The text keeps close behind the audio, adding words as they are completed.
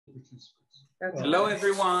Hello,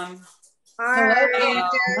 everyone. Hi.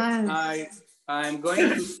 Hi. I'm going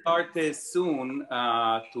to start soon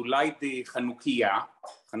to light the Hanukkah.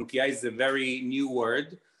 Hanukkah is a very new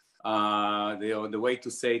word. The way to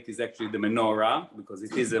say it is actually the menorah, because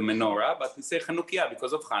it is a menorah, but we say Hanukkah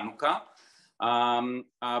because of Hanukkah.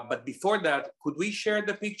 But before that, could we share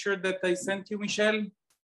the picture that I sent you, Michelle?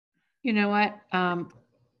 You know what?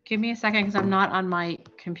 Give me a second because I'm not on my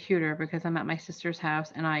computer because I'm at my sister's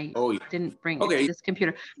house and I didn't bring this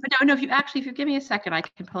computer. But no, if you give me a second, I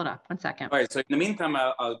can pull it up. 1 second. All right. So in the meantime,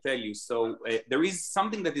 I'll tell you. So there is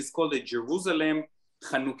something that is called a Jerusalem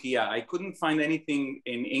Hanukkah. I couldn't find anything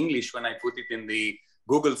in English when I put it in the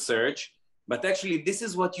Google search. But actually, this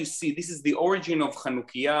is what you see. This is the origin of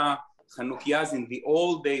Hanukkah. Hanukkahs in the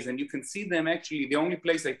old days. And you can see them actually. The only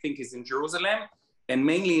place I think is in Jerusalem. And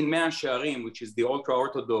mainly in Mea Shearim, which is the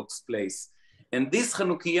ultra-Orthodox place. And this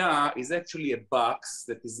Hanukkah is actually a box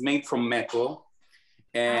that is made from metal.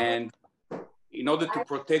 And in order to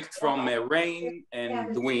protect from rain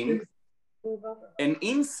and the wind. And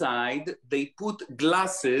inside, they put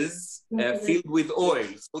glasses filled with oil.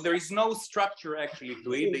 So there is no structure actually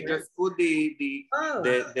to it. They just put the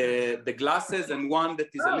glasses and one that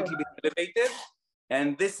is a little bit elevated.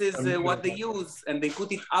 And this is what they use, and they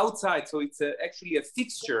put it outside, so it's actually a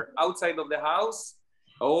fixture outside of the house,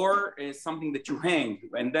 or something that you hang,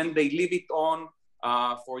 and then they leave it on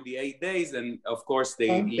for the 8 days, and of course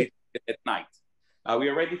they lit it at night. Are we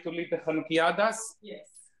ready to lit the Hanukkah Adas? Yes.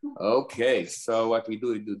 Okay, so what we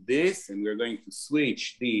do this, and we're going to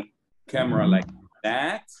switch the camera like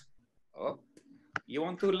that. Oh, you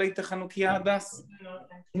want to light the Hanukkah Adas?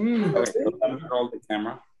 Okay, so let me roll the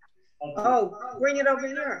camera. Oh, bring it over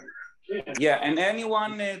here. Yeah, and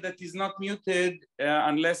anyone that is not muted,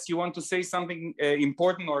 unless you want to say something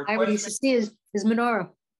important or Ira needs to see his menorah.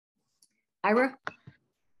 Ira.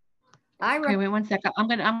 Okay, wait 1 second. I'm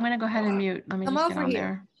gonna go ahead and mute. Let me come just over get on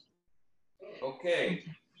here. There. Okay.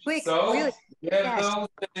 Quick, so really.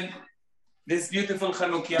 Those, this beautiful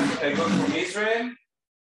Hanukkah that I got from Israel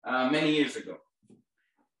many years ago.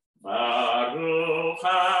 Baruch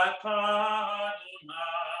atah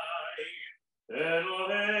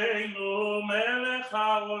Eloheinu melech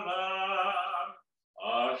haolam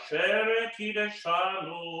asher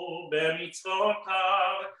kideshanu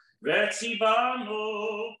b'mitzvotav v'tzivanu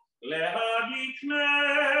להדליק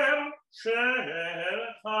נר של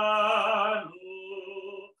חנוכה.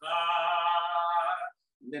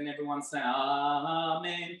 Then everyone say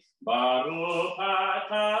Amen. Baruch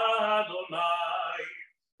atah Adonai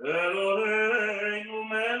Eloheinu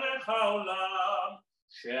melech haolam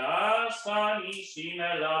שעשה ניסים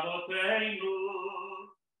אל אבותינו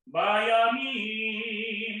בימים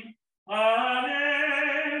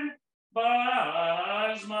ההם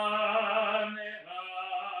בזמן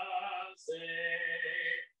הזה.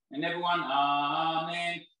 And everyone,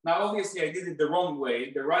 Amen. Now obviously I did it the wrong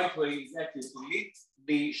way. The right way is actually to lit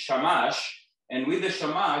the shamash, and with the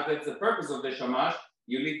shamash, that's the purpose of the shamash,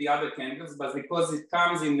 you lit the other candles, but because it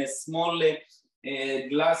comes in a small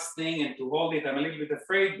glass thing, and to hold it, I'm a little bit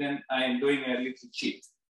afraid, then I am doing a little cheat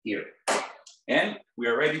here. And we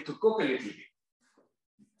are ready to cook a little bit.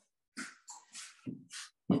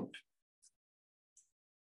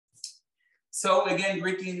 So again,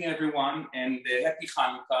 greeting everyone and happy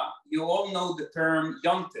Hanukkah. You all know the term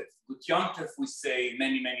Yontef. Good Yontef we say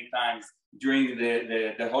many, many times during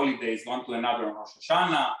the holidays, one to another on Rosh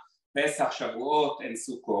Hashanah, Pesach, Shavuot, and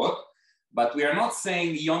Sukkot. But we are not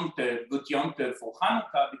saying Yontef, good Yontef for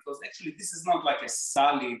Hanukkah, because actually this is not like a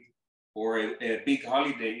solid or a big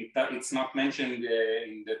holiday. It's not mentioned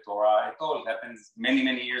in the Torah at all. It happens many,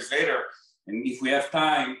 many years later. And if we have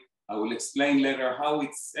time, I will explain later how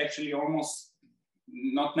it's actually almost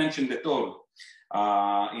not mentioned at all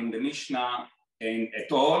in the Mishnah at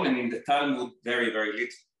all, and in the Talmud very, very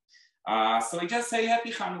little. So we just say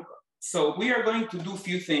Happy Hanukkah. So we are going to do a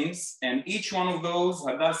few things, and each one of those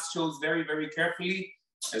Hadas shows very, very carefully.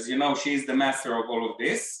 As you know, she is the master of all of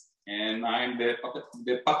this, and I'm the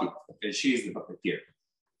puppet, and she is the puppeteer.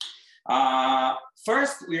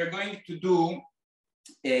 First, we are going to do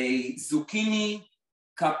a zucchini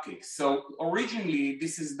cupcake. So originally,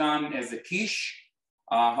 this is done as a quiche.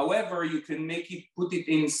 However, you can put it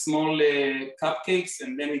in small cupcakes,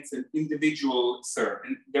 and then it's an individual serve.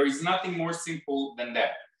 And there is nothing more simple than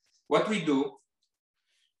that. What we do,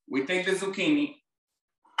 we take the zucchini,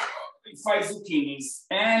 5 zucchinis,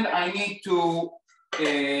 and I need to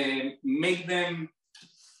make them,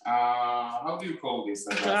 how do you call this?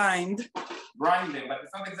 Grind. Grind them, but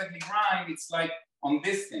it's not exactly grind, it's like on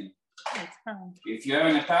this thing. If you have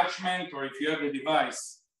an attachment or if you have a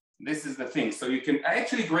device This is the thing. So you can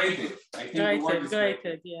actually grate it. I think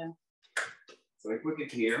grated, yeah. So I put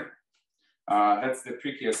it here. That's the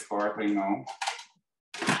trickiest part, I know.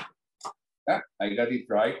 Yeah, I got it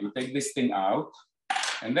right. We take this thing out,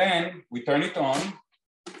 and then we turn it on.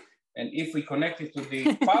 And if we connect it to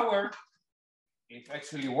the power, it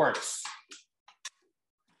actually works.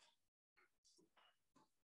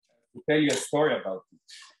 To tell you a story about it.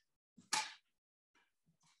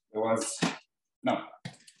 There was, no,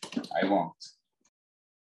 I won't.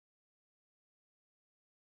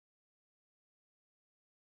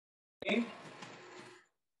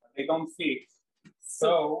 They don't fit.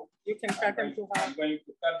 So you can cut them to half. I'm going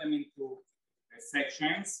to cut them into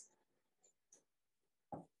sections.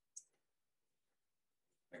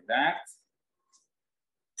 Like that.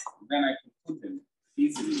 Then I can put them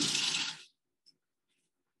easily.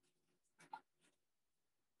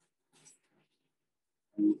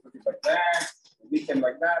 And you put it like that, we can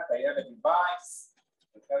like that. I have it in bites.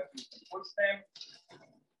 Like that you can push them.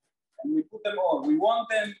 And we put them all. We want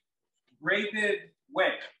them grated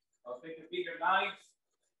wet. I'll take a bigger knife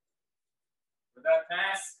for that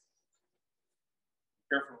task.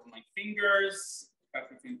 Be careful with my fingers.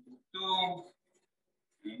 Cut it into two.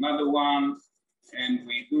 Another one. And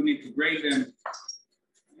we do need to grate them.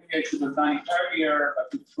 Maybe I should have done it earlier,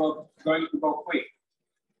 but it's going to go quick.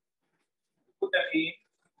 Put them in.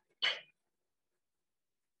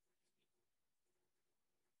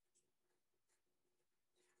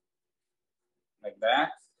 Like that.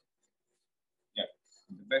 Yeah.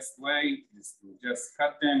 The best way is to just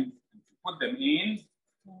cut them and to put them in.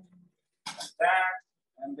 Like that.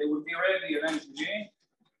 And they will be ready eventually.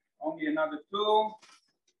 Only another two.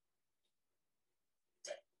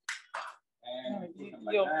 And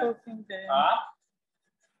like you're that. cooking the...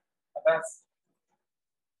 That's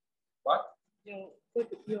what? You're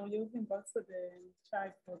using also the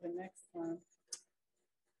chive for the next one.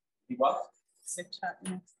 The what? The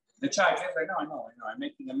chive next. The chives, yes, I know. I'm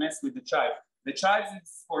making a mess with the chive. The chives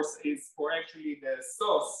is for actually the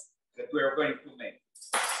sauce that we're going to make.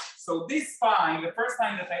 So this pie, the first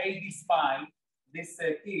time that I ate this pie, this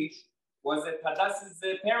quiche, was at Hadass's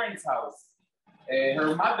parents' house.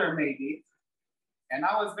 Her mother made it. And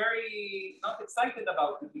I was very not excited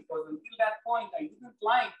about it because until that point, I didn't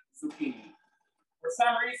like zucchini. For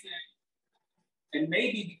some reason, and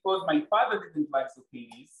maybe because my father didn't like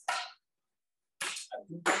zucchinis, I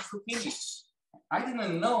didn't like zucchini. I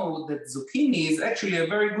didn't know that zucchini is actually a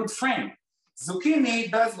very good friend. Zucchini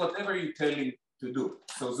does whatever you tell it to do.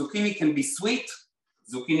 So zucchini can be sweet,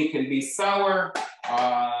 zucchini can be sour.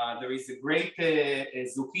 There is a great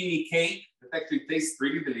zucchini cake that actually tastes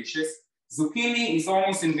pretty delicious. Zucchini is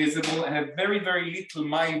almost invisible and have very, very little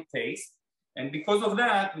mild taste. And because of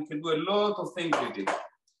that, we can do a lot of things with it.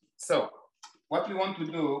 So what we want to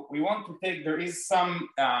do, we want to take, there is some,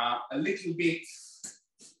 a little bit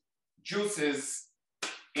juices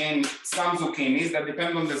in some zucchinis that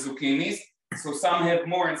depend on the zucchinis. So some have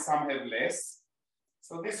more and some have less.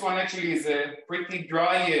 So this one actually is a pretty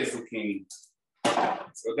dry zucchini.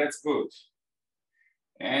 So that's good.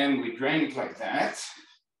 And we drain it like that.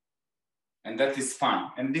 And that is fine.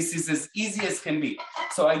 And this is as easy as can be.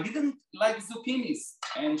 So I didn't like zucchinis.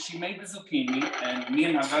 And she made the zucchini. And me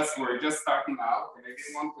and Hadass were just starting out. And I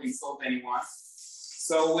didn't want to insult anyone.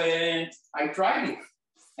 So I tried it.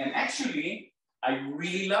 And actually, I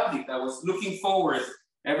really loved it. I was looking forward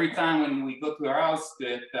every time when we go to our house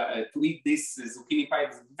to eat this zucchini pie.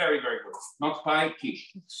 It's very, very good. Not pie,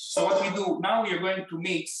 quiche. So what we do, now we are going to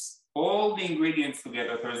mix all the ingredients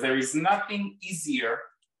together because there is nothing easier.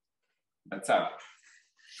 That's up.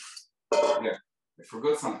 Yeah, I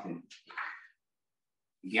forgot something.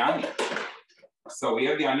 The onion. So we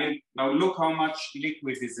have the onion. Now look how much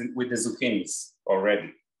liquid is in, with the zucchinis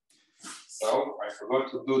already. So I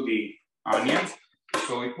forgot to do the onions.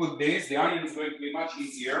 So we put this. The onion is going to be much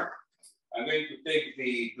easier. I'm going to take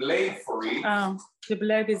the blade for it. The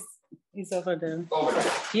blade is over there. Over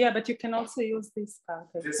there. Yeah, but you can also use this part.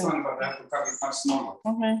 This one, but I have to cut it much smaller.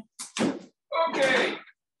 Okay. Okay.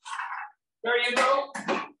 There you go.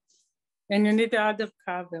 And you need the other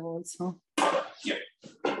cover also. Yeah.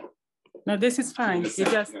 No, this is fine. You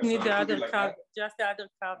just yeah, need so the other like cover. That. Just the other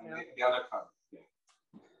cover. The other cover. Yeah.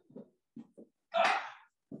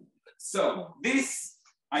 So this,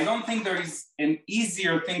 I don't think there is an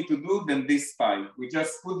easier thing to do than this pie. We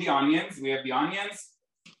just put the onions. We have the onions.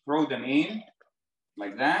 Throw them in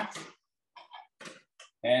like that.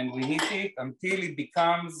 And we heat it until it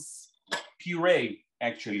becomes puree,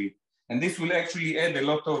 actually. And this will actually add a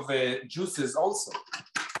lot of juices also.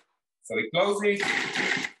 So we close it.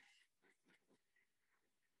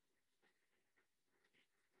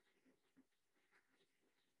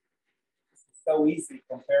 so easy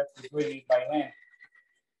compared to doing it by hand.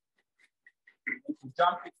 You need to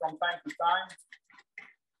jump it from time to time.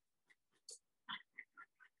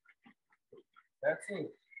 That's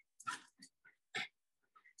it.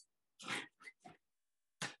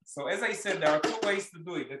 So as I said, there are two ways to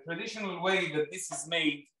do it. The traditional way that this is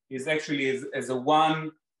made is actually as a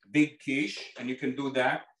one big quiche, and you can do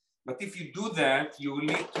that. But if you do that, you'll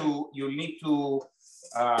need to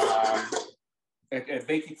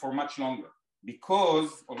bake it for much longer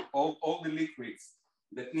because of all the liquids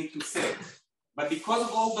that need to set. But because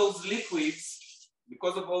of all those liquids,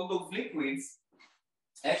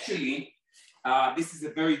 actually, this is a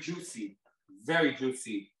very juicy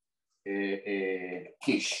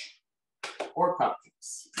quiche or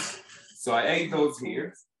cupcakes. So I ate those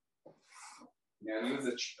here. Yeah, use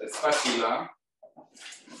a spatula.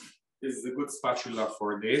 This is a good spatula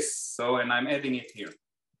for this. So, and I'm adding it here.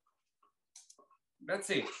 That's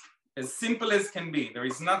it. As simple as can be. There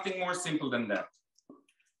is nothing more simple than that.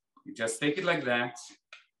 You just take it like that.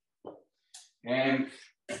 And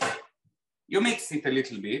you mix it a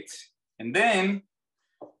little bit. And then,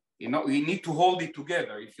 you know, you need to hold it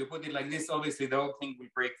together. If you put it like this, obviously the whole thing will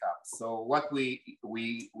break up. So what the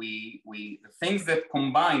things that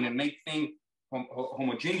combine and make things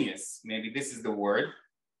homogeneous, maybe this is the word,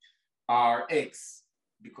 are eggs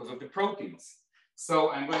because of the proteins.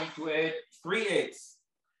 So I'm going to add 3 eggs.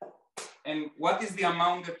 And what is the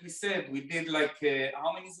amount that we said? We did like,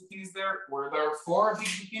 how many zucchinis there? Were there 4 big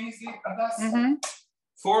zucchinis, Adas? Mm-hmm.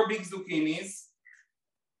 4 big zucchinis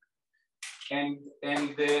and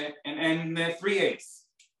 3 eggs.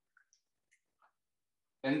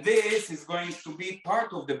 And this is going to be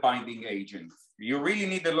part of the binding agent. You really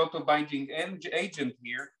need a lot of binding agent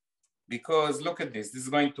here because look at this. This is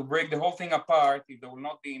going to break the whole thing apart if there will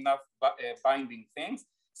not be enough binding things.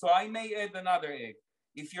 So I may add another egg.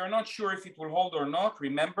 If you're not sure if it will hold or not,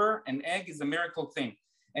 remember an egg is a miracle thing.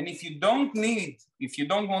 And if you don't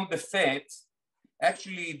want the fat,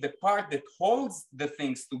 actually the part that holds the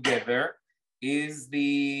things together is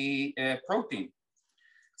the protein.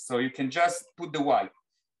 So you can just put the white.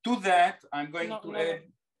 To that, I'm going to add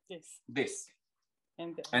this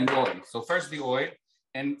and oil. So first the oil.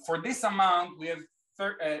 And for this amount, we have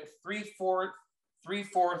 3/4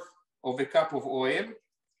 of a cup of oil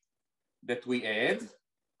that we add,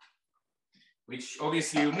 which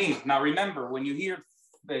obviously you need. Now remember, when you hear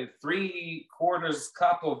the 3/4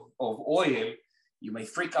 cup of oil, you may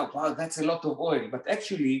freak out, wow, that's a lot of oil. But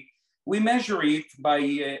actually, we measure it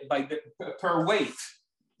per weight.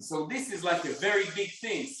 So this is like a very big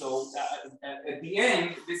thing. So at the end,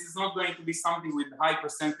 this is not going to be something with high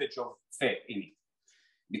percentage of fat in it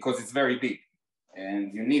because it's very big and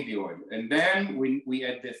you need the oil. And then we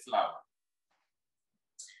add the flour.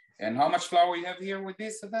 And how much flour we have here with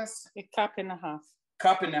this, Adas? 1.5 cups.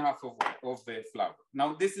 1.5 cups of the flour. Now,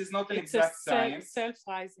 this is not an exact science.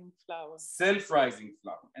 Self-rising flour. Self-rising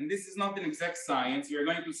flour. And this is not an exact science. You're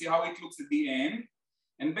going to see how it looks at the end.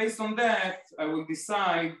 And based on that, I will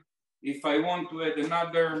decide if I want to add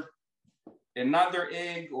another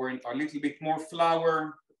egg or a little bit more flour.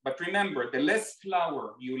 But remember, the less flour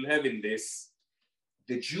you will have in this,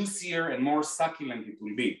 the juicier and more succulent it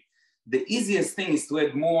will be. The easiest thing is to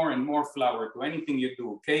add more and more flour to anything you do,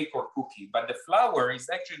 cake or cookie. But the flour is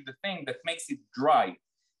actually the thing that makes it dry.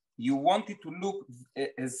 You want it to look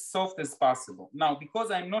as soft as possible. Now, because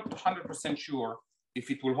I'm not 100% sure if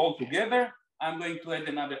it will hold together, I'm going to add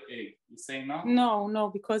another egg. You say no? No,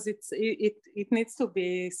 because it needs to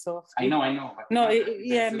be soft. I know. But no,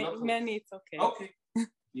 many it's okay. Okay.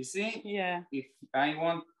 You see? Yeah. If I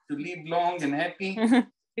want to live long and happy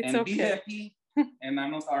be happy, and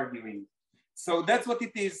I'm not arguing. So that's what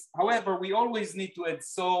it is. However, we always need to add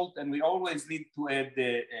salt and we always need to add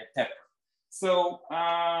the pepper. So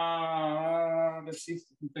let's see if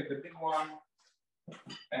we can take the big one.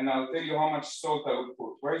 And I'll tell you how much salt I will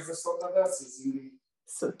put. Where is the salt of that?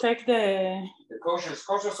 So take the kosher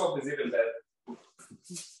salt is even better.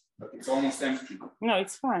 But it's almost empty. No,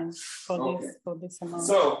 it's fine for this amount.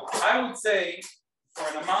 So I would say for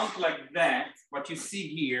an amount like that, what you see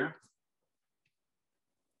here,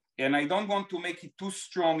 and I don't want to make it too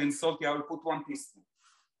strong and salty, I will put 1 teaspoon.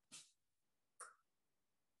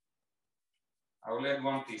 I will add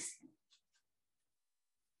 1 teaspoon.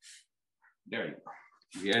 There you go.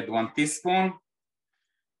 We add 1 teaspoon,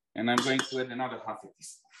 and I'm going to add another 1/2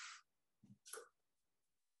 teaspoon.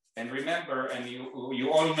 And remember, and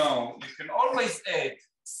you all know, you can always add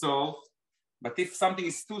salt, but if something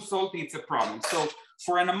is too salty, it's a problem. So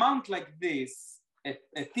for an amount like this, a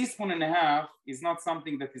 1.5 teaspoons is not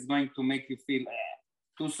something that is going to make you feel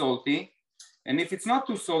too salty. And if it's not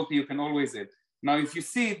too salty, you can always add. Now, if you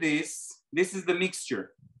see this, this is the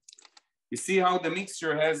mixture. You see how the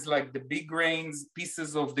mixture has like the big grains,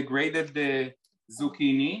 pieces of the grated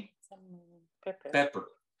zucchini? Pepper.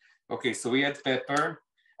 Okay, so we add pepper.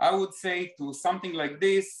 I would say to something like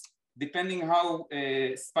this, depending how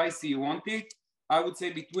spicy you want it, I would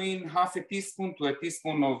say between half a teaspoon to a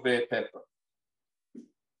teaspoon of pepper.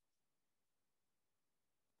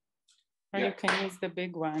 Or you can use the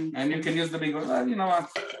big one. And you can use the big one. Well, you know what?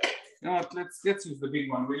 Let's use the big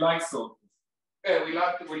one. We like salt. We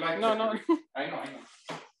like. No. I know.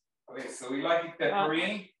 Okay, so we like it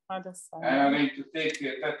peppery. Other side. And I'm going to take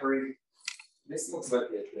peppery. This looks like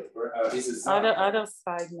a pepper. This is other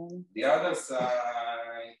side, man. The other side.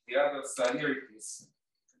 Here it is.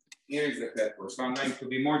 Here is the pepper. So I'm going to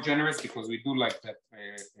be more generous because we do like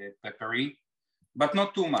peppery, but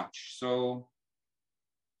not too much. So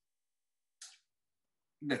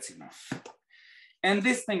that's enough. And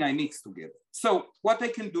this thing I mix together. So what I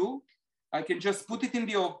can do, I can just put it in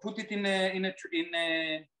the oven, put it in a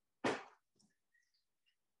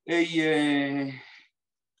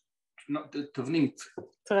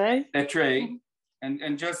tray,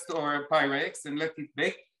 and just, or a Pyrex, and let it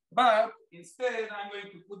bake. But instead, I'm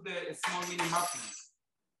going to put a small mini muffins.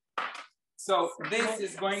 So this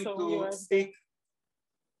is going to stick.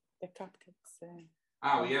 The cupcakes.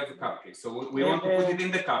 We have the cupcakes. So we want to put it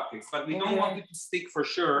in the cupcakes, but we don't want it to stick for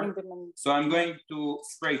sure. So I'm going to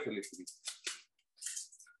spray it a little bit.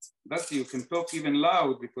 That's, you can talk even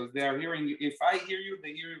loud because they are hearing you. If I hear you,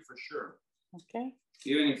 they hear you for sure. Okay.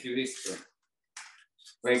 Even if you whisper.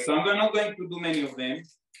 Right, so I'm not going to do many of them.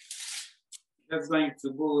 Just going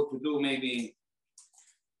to go to do maybe,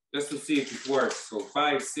 just to see if it works. So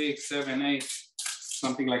 5, 6, 7, 8,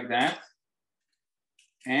 something like that.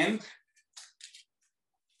 And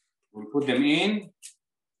we'll put them in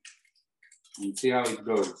and see how it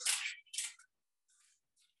goes.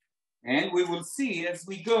 And we will see as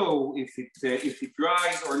we go if it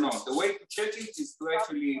dries or not. The way to check it is to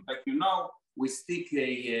actually, like you know, we stick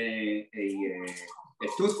a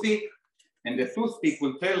toothpick, and the toothpick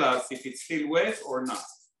will tell us if it's still wet or not.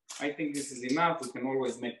 I think this is enough. We can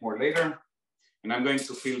always make more later. And I'm going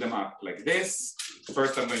to fill them up like this.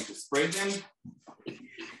 First, I'm going to spray them.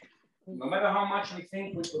 No matter how much we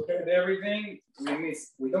think we prepared everything,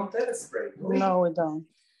 we don't have a spray. No, we don't.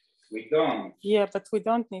 We don't. Yeah, but we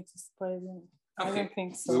don't need to spray them. Okay. I don't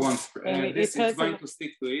think so. We won't spray. This is going to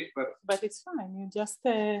stick to it, but it's fine. You just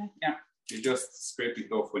yeah, you just scrape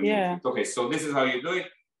it off when you use it. Okay, so this is how you do it.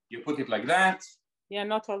 You put it like that. Yeah,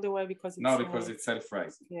 not all the way because it's because it's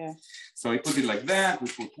self-rising. Yeah. So we put it like that. We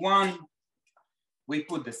put one. We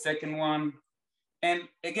put the second one. And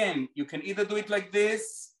again, you can either do it like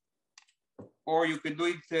this, or you could do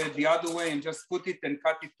it the other way and just put it and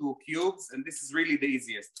cut it to cubes. And this is really the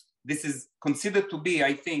easiest. This is considered to be,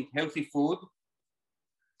 I think, healthy food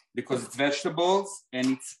because it's vegetables,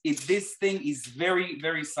 and this thing is very,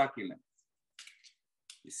 very succulent.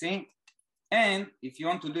 You see? And if you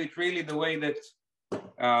want to do it really the way that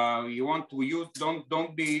you want to use,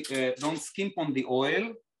 don't skimp on the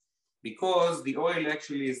oil, because the oil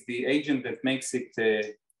actually is the agent that makes it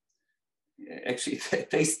actually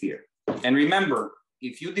tastier. And remember,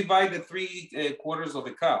 if you divide the 3/4 of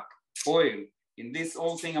a cup oil in this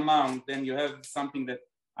whole thing amount, then you have something that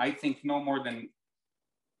I think no more than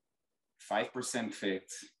 5% fat,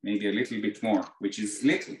 maybe a little bit more, which is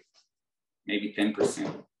little, maybe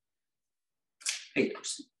 10%,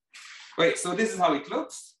 8%. Wait, so this is how it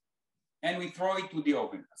looks, and we throw it to the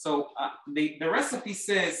oven. So the recipe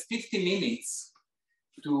says 50 minutes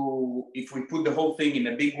if we put the whole thing in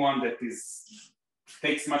a big one that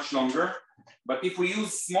takes much longer. But if we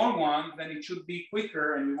use small one, then it should be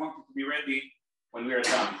quicker, and we want it to be ready when we are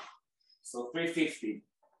done. So 350,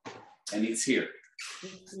 and it's here.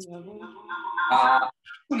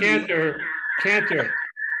 Cantor.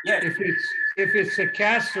 Yes. If it's a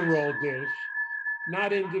casserole dish,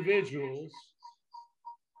 not individuals,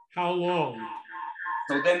 how long?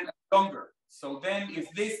 So then longer. So then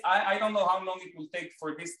if this, I don't know how long it will take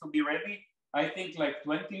for this to be ready. I think like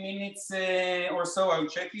 20 minutes or so. I'll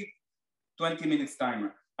check it. 20 minutes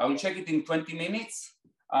timer. I will check it in 20 minutes.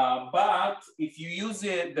 But if you use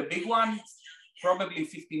the big one, probably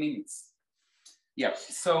 50 minutes. Yeah.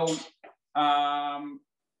 So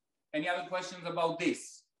any other questions about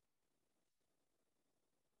this?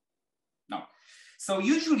 No. So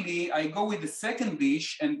usually I go with the second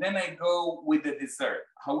dish and then I go with the dessert.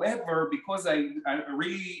 However, because I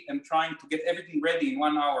really am trying to get everything ready in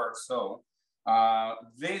 1 hour or so,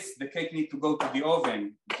 the cake needs to go to the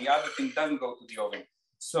oven. The other thing doesn't go to the oven.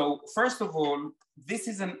 So first of all, this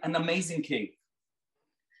is an amazing cake.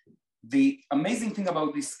 The amazing thing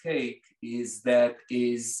about this cake is that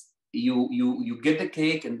you get the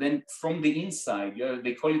cake, and then from the inside,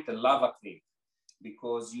 they call it a lava cake,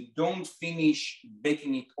 because you don't finish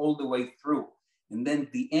baking it all the way through. And then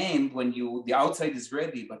at the end, when the outside is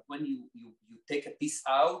ready, but when you take a piece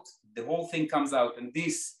out, the whole thing comes out. And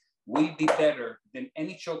this will be better than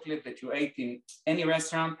any chocolate that you ate in any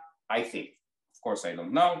restaurant, I think. Of course, I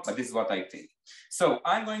don't know, but this is what I think. So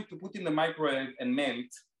I'm going to put in the microwave and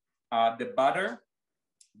melt the butter,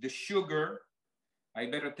 the sugar, I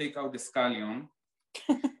better take out the scallion,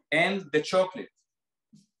 and the chocolate.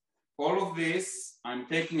 All of this I'm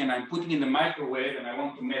taking and I'm putting in the microwave, and I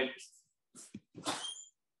want to melt it.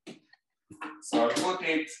 So I put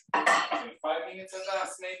it in 5 minutes at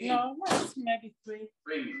last, maybe? No, it's maybe 3.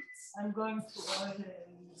 3 minutes. I'm going to order.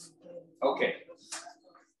 Okay.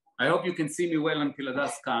 I hope you can see me well until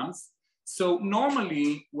Adas comes. So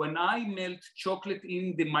normally when I melt chocolate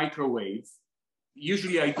in the microwave,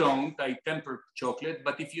 usually I don't, I temper chocolate,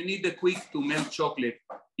 but if you need a quick to melt chocolate,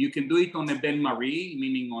 you can do it on a bain-marie,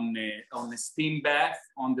 meaning on a steam bath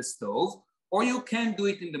on the stove, or you can do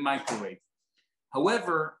it in the microwave.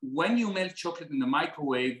 However, when you melt chocolate in the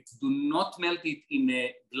microwave, do not melt it in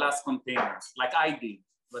a glass container like I did.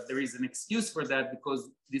 But there is an excuse for that, because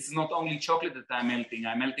this is not only chocolate that I'm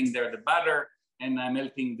melting there the butter, and I'm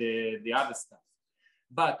melting the other stuff.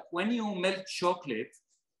 But when you melt chocolate,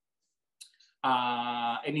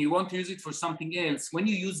 and you want to use it for something else, when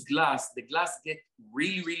you use glass, the glass gets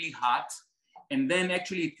really, really hot, and then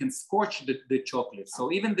actually it can scorch the chocolate.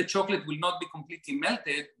 So even the chocolate will not be completely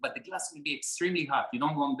melted, but the glass will be extremely hot. You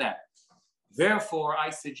don't want that. Therefore, I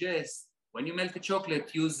suggest when you melt the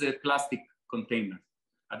chocolate, use a plastic container.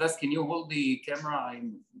 Adas, can you hold the camera?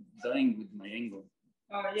 I'm dying with my angle.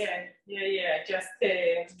 Oh, yeah. Just.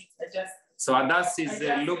 So Adas is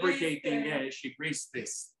lubricating, she greased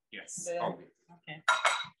this. Yes. Okay.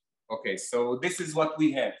 Okay, so this is what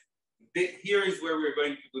we have. Here is where we're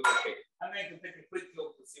going to do the cake. I'm going to take a quick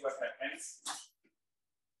look to see what happens.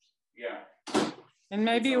 Yeah. And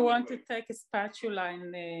maybe you want to take a spatula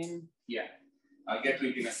and... Yeah, I'll get to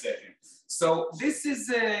it in a second. So this is,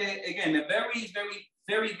 again, a very,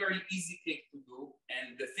 very easy cake to do.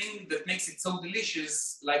 And the thing that makes it so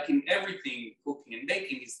delicious, like in everything, cooking and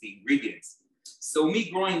baking, is the ingredients. So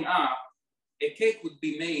me growing up, a cake would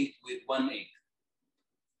be made with 1 egg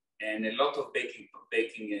and a lot of baking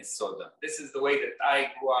soda. This is the way that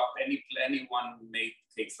I grew up. Anyone made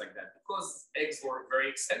cakes like that, because eggs were very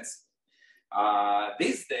expensive.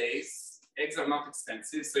 These days, eggs are not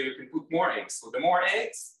expensive, so you can put more eggs. So the more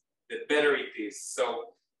eggs, the better it is.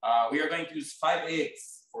 So we are going to use 5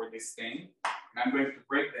 eggs for this thing. And I'm going to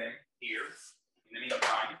break them here in the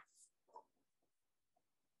meantime.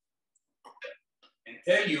 And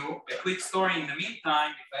tell you a quick story in the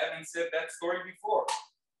meantime, if I haven't said that story before.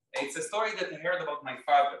 It's a story that I heard about my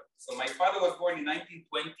father. So my father was born in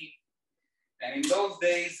 1920. And in those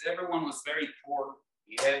days, everyone was very poor.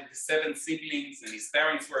 He had 7 siblings and his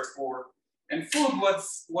parents were poor. And food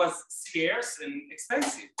was scarce and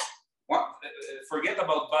expensive. Forget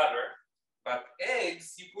about butter, but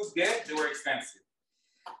eggs you could get, they were expensive.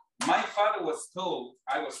 My father I was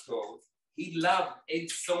told, he loved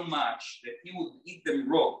eggs so much that he would eat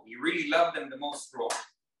them raw. He really loved them the most raw.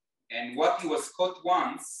 And what he was caught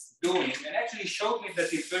once doing, and actually showed me that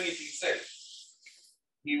he's doing it himself,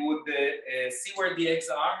 he would see where the eggs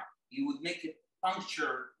are, he would make a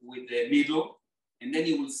puncture with a needle, and then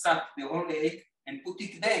he would suck the whole egg and put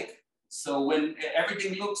it back. So when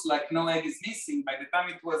everything looks like no egg is missing, by the time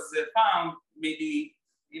it was found, maybe,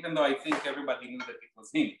 even though I think everybody knew that it was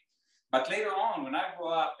him. But later on, when I grew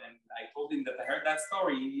up and I told him that I heard that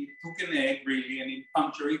story, he took an egg really and he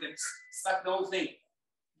punctured it and stuck the whole thing.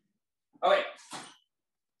 Okay,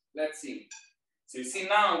 let's see. So you see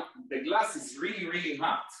now the glass is really, really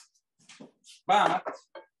hot. But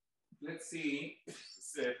let's see,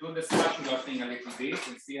 let's do the spatula thing a little bit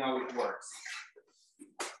and see how it works.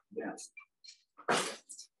 Yeah.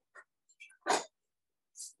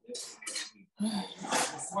 This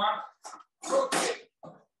one. Okay.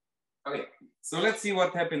 Okay, so let's see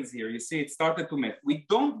what happens here. You see it started to melt. We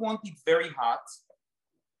don't want it very hot.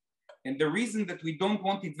 And the reason that we don't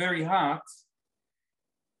want it very hot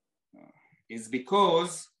is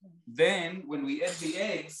because then when we add the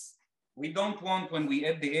eggs, we don't want when we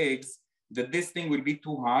add the eggs that this thing will be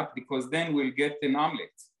too hot, because then we'll get an omelet.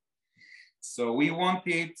 So we want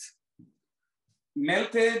it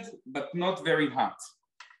melted, but not very hot.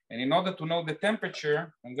 And in order to know the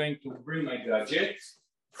temperature, I'm going to bring my gadget.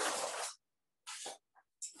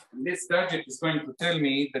 This gadget is going to tell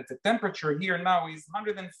me that the temperature here now is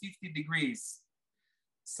 150 degrees.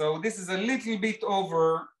 So this is a little bit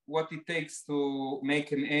over what it takes to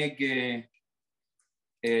make an egg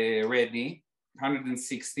ready,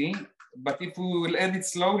 160. But if we will add it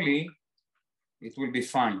slowly, it will be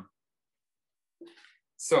fine.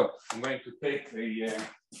 So I'm going to take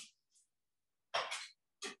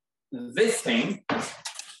this thing,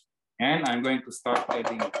 and I'm going to start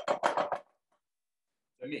adding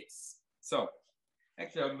the mix. So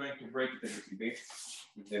actually, I'm going to break it a little bit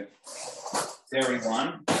with the dairy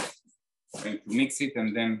one. I'm going to mix it,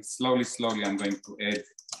 and then slowly, I'm going to add.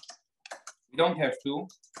 We don't have to.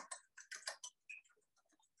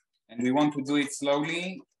 And we want to do it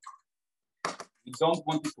slowly. We don't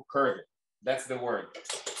want it to curdle. That's the word.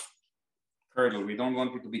 Curdle. We don't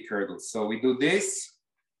want it to be curdled. So we do this.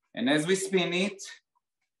 And as we spin it,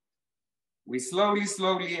 we slowly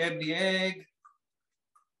add the egg.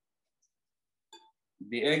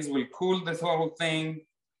 The eggs will cool the whole thing.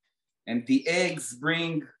 And the eggs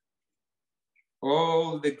bring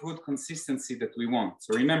all the good consistency that we want.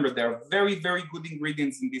 So remember, there are very, very good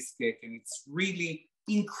ingredients in this cake, and it's really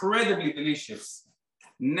incredibly delicious.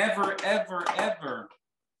 Never, ever, ever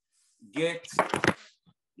get,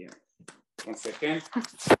 yeah, 1 second.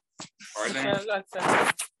 Pardon.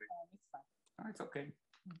 Oh, it's okay.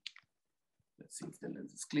 Let's see if the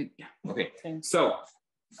lens is clean. Yeah, okay. So,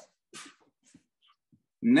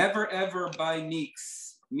 never ever buy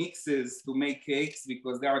mixes to make cakes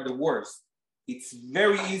because they are the worst. It's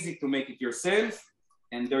very easy to make it yourself,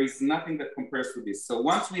 and there is nothing that compares to this. So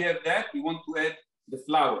once we have that, we want to add the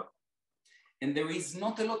flour. And there is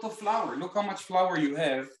not a lot of flour. Look how much flour you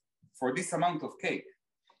have for this amount of cake.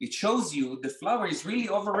 It shows you the flour is really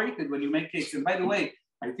overrated when you make cakes. And by the way,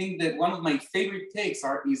 I think that one of my favorite cakes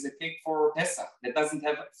is a cake for Pesach that doesn't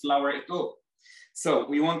have flour at all. So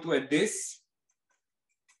we want to add this.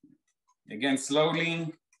 Again,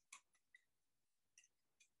 slowly,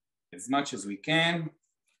 as much as we can.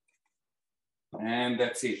 And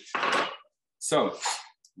that's it. So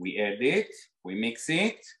we add it, we mix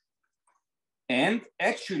it. And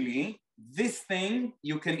actually, this thing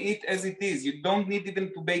you can eat as it is. You don't need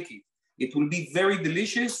even to bake it. It will be very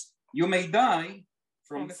delicious. You may die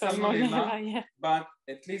from salmonella, but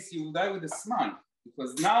at least you will die with a smile.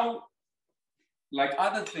 Because now, like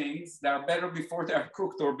other things, they are better before they are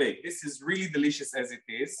cooked or baked. This is really delicious as it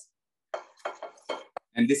is.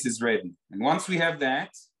 And this is ready. And once we have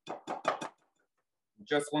that, we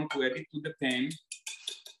just want to add it to the pan.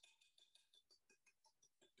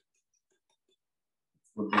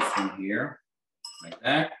 Put this in here, like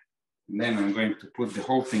that. And then I'm going to put the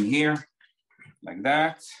whole thing here, like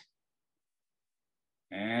that.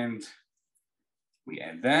 And we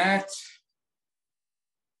add that.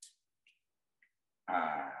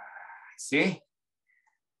 See?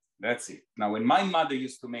 That's it. Now, when my mother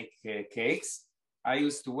used to make cakes, I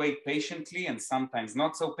used to wait patiently and sometimes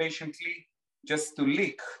not so patiently just to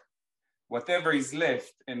lick whatever is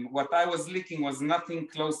left. And what I was licking was nothing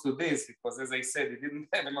close to this because, as I said, it didn't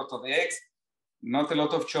have a lot of eggs, not a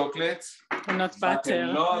lot of chocolate, and not butter.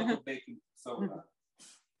 A lot of baking soda.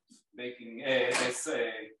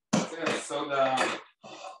 Soda.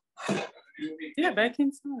 Yeah,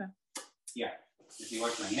 baking soda. Yeah, let me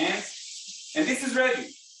wash my hands. And this is ready.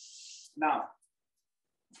 Now,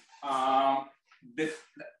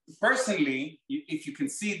 personally, if you can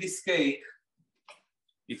see this cake,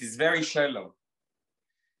 it is very shallow.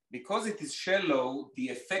 Because it is shallow, the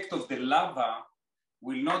effect of the lava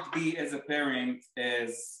will not be as apparent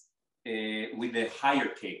as with a higher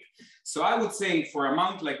cake. So I would say for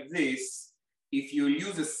amount like this, if you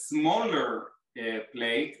use a smaller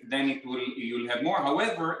plate, then you'll have more.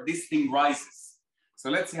 However, this thing rises. So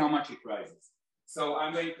let's see how much it rises. So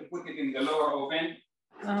I'm going to put it in the lower oven.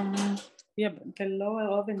 Yeah, but the lower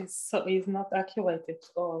oven is not accurate at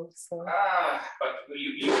all. So. But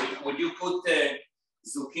would you put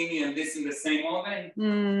zucchini and this in the same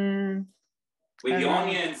oven? With the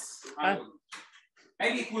onions?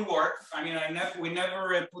 Maybe it will work. I mean, we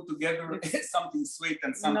never put together something sweet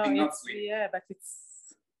and something not sweet. Yeah, but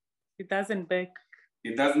it doesn't bake.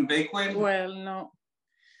 It doesn't bake well? Well, no.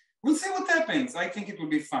 We'll see what happens. I think it will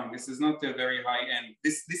be fun. This is not a very high end.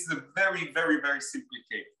 This is a very, very, very simple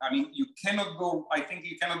cake. I mean, I think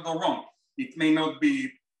you cannot go wrong. It may not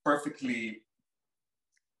be perfectly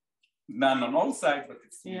done on all sides, but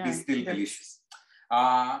it's still delicious.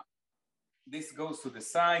 This goes to the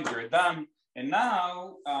side, we're done. And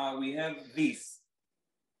now we have these.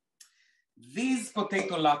 These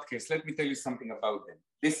potato latkes, let me tell you something about them.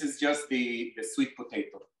 This is just the sweet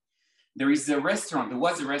potato. There was a restaurant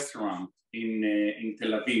in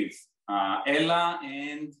Tel Aviv. Ella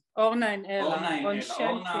and Orna and Ella.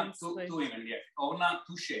 Orna, two women, yes. Orna,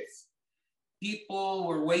 two chefs. People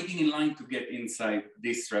were waiting in line to get inside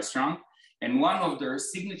this restaurant. And one of their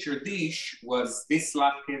signature dish was this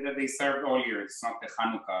latke that they served all year. It's not the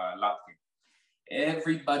Hanukkah latke.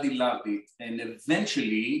 Everybody loved it. And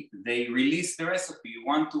eventually they released the recipe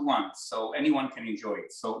 1-to-1. So anyone can enjoy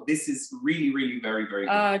it. So this is really, really very, very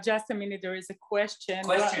good. Just a minute, there is a question.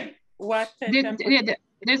 There's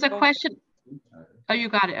a question. Oh, you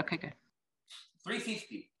got it. Okay, good.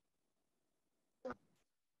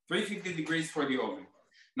 350 degrees for the oven.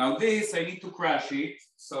 Now this, I need to crash it.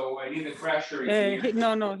 So I need a crasher. Here.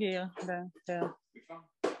 No, here. There.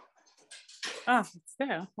 Ah, it's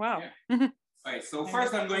there. Wow. Yeah. Right, so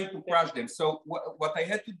first I'm going to crush them. So what I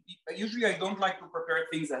had to, usually I don't like to prepare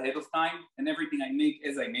things ahead of time and everything I make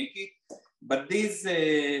as I make it. But these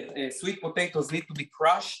sweet potatoes need to be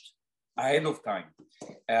crushed ahead of time.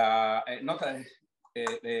 Not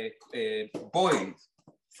boiled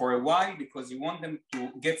for a while because you want them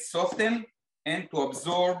to get softened and to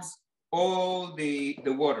absorb all the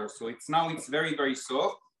water. So it's very, very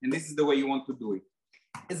soft, and this is the way you want to do it.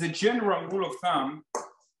 As a general rule of thumb,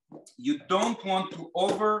 you don't want to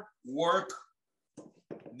overwork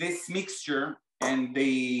this mixture and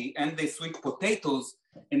the sweet potatoes.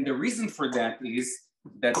 And the reason for that is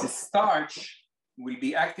that the starch will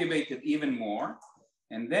be activated even more.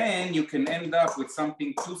 And then you can end up with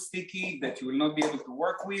something too sticky that you will not be able to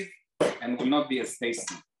work with and will not be as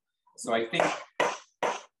tasty. So I think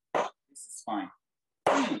this is fine.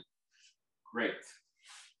 Great.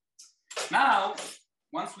 Now,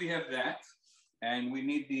 once we have that, and we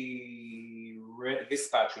need this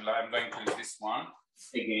spatula, I'm going to use this one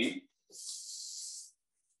again.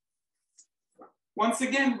 Once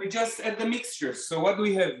again, we just add the mixture. So what do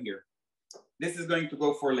we have here? This is going to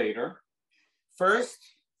go for later. First,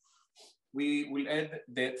 we will add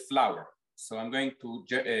the flour. So I'm going to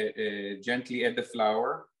gently add the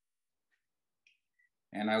flour.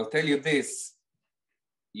 And I'll tell you this,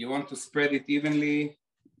 you want to spread it evenly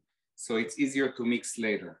so it's easier to mix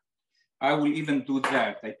later. I will even do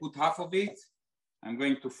that. I put half of it. I'm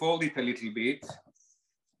going to fold it a little bit.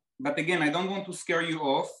 But again, I don't want to scare you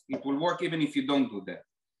off. It will work even if you don't do that.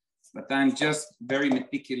 But I'm just very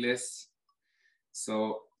meticulous.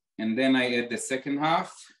 So, and then I add the second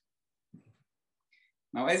half.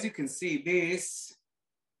 Now, as you can see,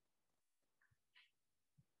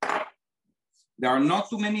 there are not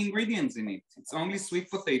too many ingredients in it. It's only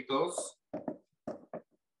sweet potatoes.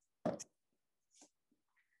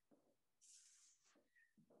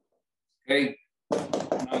 Okay,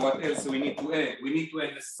 now what else do we need to add? We need to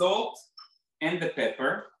add the salt and the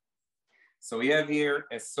pepper. So we have here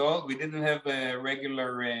a salt. We didn't have a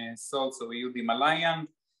regular salt, so we use Himalayan.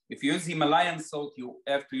 If you use Himalayan salt, you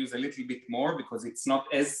have to use a little bit more because it's not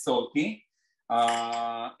as salty.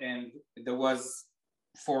 And there was,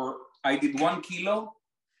 I did 1 kilo.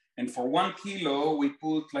 And for 1 kilo, we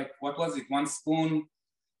put like, what was it? 1 spoon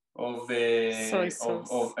of soy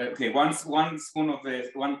sauce. One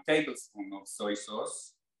tablespoon of soy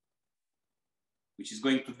sauce, which is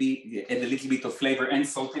going to be add a little bit of flavor and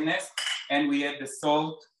saltiness. And we add the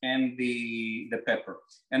salt and the pepper.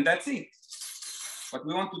 And that's it. What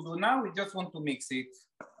we want to do now, we just want to mix it.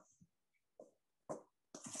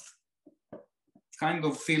 Kind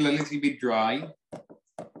of feel a little bit dry.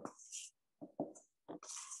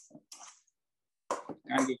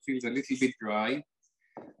 Kind of feels a little bit dry.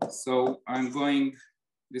 So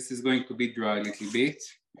this is going to be dry a little bit.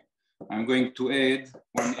 I'm going to add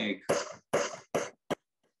 1 egg.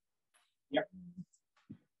 Yep.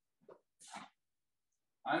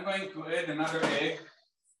 I'm going to add another egg.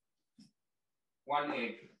 1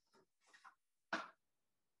 egg.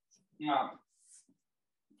 Now,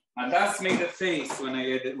 Adas made a face when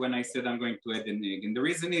I said I'm going to add an egg. And the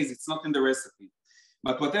reason is it's not in the recipe.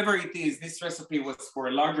 But whatever it is, this recipe was for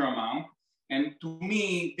a larger amount. And to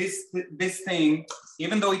me, this thing,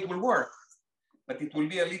 even though it will work, but it will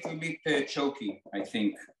be a little bit choky, I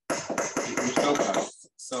think. It will choke us.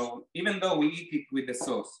 So even though we eat it with the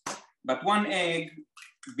sauce, but 1 egg,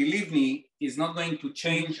 believe me, is not going to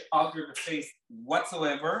alter the taste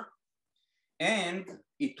whatsoever. And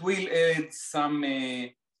it will add some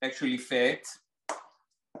actually fat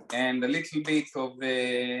and a little bit of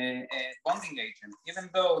bonding agent, even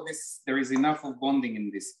though there is enough of bonding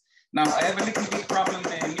in this. Now, I have a little bit problem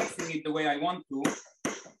mixing it the way I want to.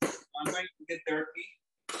 I'm going to get dirty,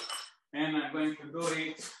 and I'm going to do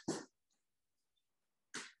it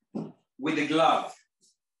with a glove.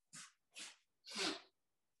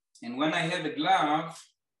 And when I have a glove,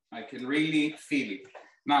 I can really feel it.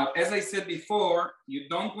 Now, as I said before, you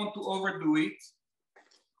don't want to overdo it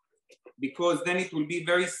because then it will be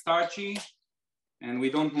very starchy and we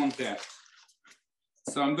don't want that.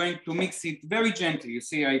 So I'm going to mix it very gently. You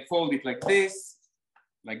see, I fold it like this,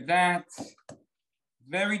 like that.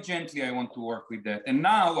 Very gently, I want to work with that. And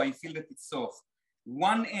now I feel that it's soft.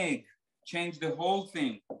 1 egg, change the whole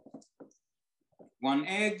thing. 1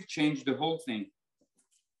 egg, change the whole thing.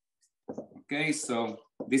 Okay, so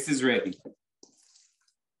this is ready.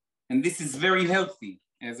 And this is very healthy.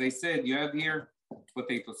 As I said, you have here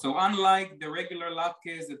potatoes. So unlike the regular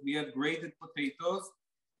latkes that we have grated potatoes,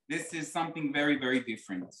 this is something very, very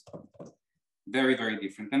different. Very, very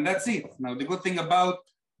different. And that's it. Now, the good thing about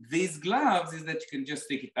these gloves is that you can just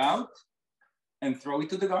take it out and throw it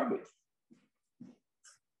to the garbage.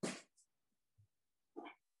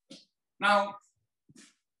 Now,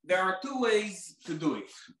 there are 2 ways to do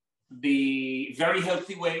it. The very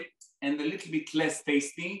healthy way and a little bit less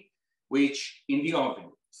tasty, which in the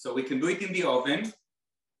oven. So we can do it in the oven,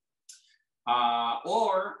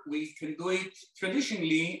 or we can do it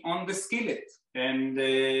traditionally on the skillet and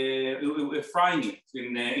frying it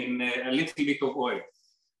in a little bit of oil.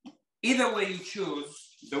 Either way you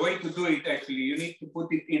choose, the way to do it actually, you need to put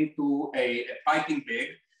it into a piping bag,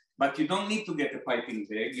 but you don't need to get a piping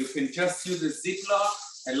bag. You can just use a Ziploc,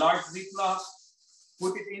 a large Ziploc,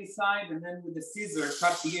 put it inside, and then with the scissor,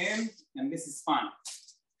 cut the end, and this is fine.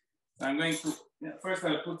 So I'm going to, first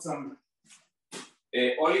I'll put some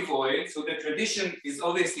olive oil. So the tradition is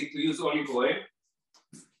obviously to use olive oil.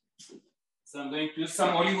 So I'm going to use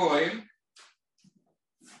some olive oil.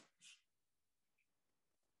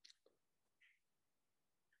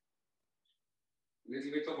 A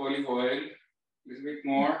little bit of olive oil, a little bit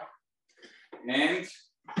more, and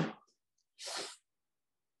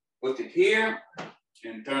put it here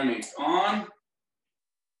and turn it on.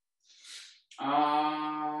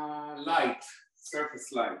 Light,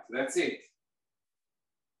 surface light, that's it.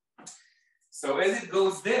 So as it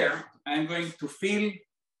goes there, I'm going to fill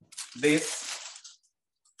this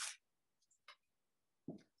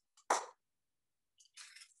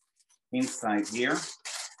inside here.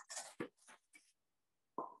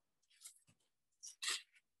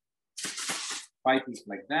 Pipe it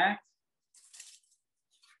like that.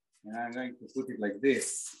 And I'm going to put it like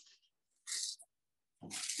this.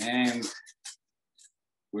 And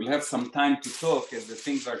we'll have some time to talk as the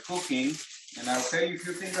things are cooking. And I'll tell you a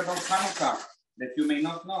few things about Hanukkah that you may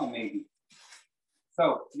not know, maybe.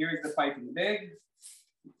 So here is the piping bag.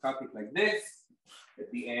 Cut it like this at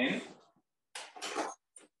the end.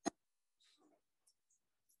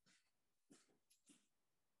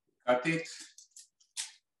 Cut it.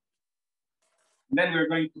 Then we're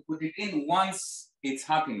going to put it in once it's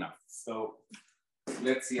hot enough. So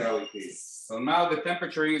let's see how it is. So now the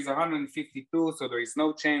temperature is 152, so there is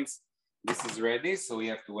no chance this is ready. So we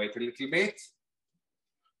have to wait a little bit.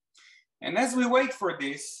 And as we wait for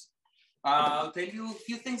this, I'll tell you a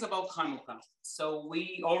few things about Hanukkah. So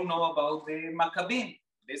we all know about the Maccabim.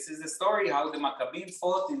 This is the story how the Maccabim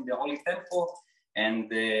fought in the Holy Temple and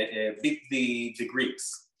beat the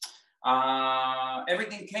Greeks.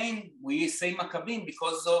 Everything came, we say Maccabim,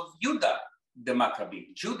 because of Judah, the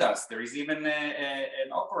Maccabee. Judas, there is even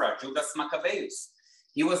an opera, Judas Maccabeus.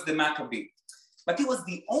 He was the Maccabee. But he was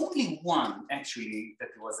the only one, actually, that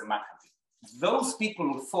was a Maccabee. Those people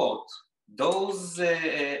who fought, those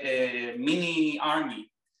mini army,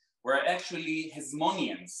 were actually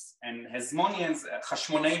Hasmoneans. And Hasmoneans,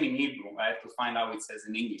 Hashmonaim in Hebrew, I have to find out how it says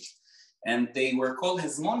in English. And they were called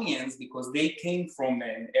Hasmoneans because they came from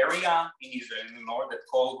an area in Israel in the north that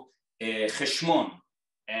called Heshmon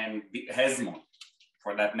and Hezmon,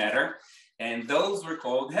 for that matter. And those were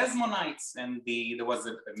called Hezmonites. And there was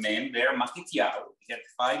a man there, Matityahu. He had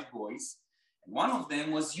 5 boys. And one of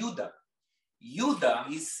them was Judah. Judah,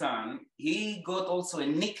 his son, he got also a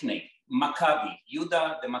nickname, Maccabi,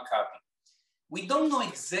 Judah the Maccabi. We don't know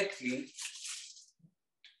exactly,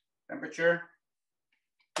 temperature,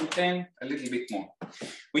 210, a little bit more.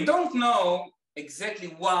 We don't know exactly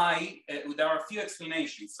why, there are a few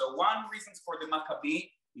explanations. So one reason for the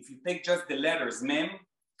Maccabi, if you take just the letters Mem,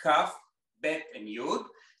 Kaf, Bet, and Yud,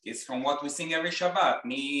 is from what we sing every Shabbat.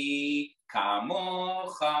 Mi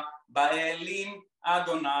kamocha ba'elim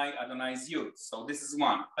Adonai, Adonai is Yud. So this is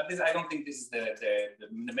one. But this, I don't think this is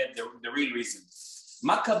the real reason.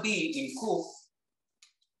 Maccabi in Kuf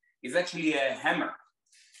is actually a hammer.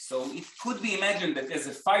 So it could be imagined that as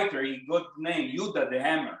a fighter, he got named Yuda the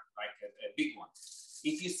hammer, like a big one.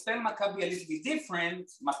 If you spell Maccabi a little bit different,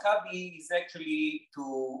 Maccabi is actually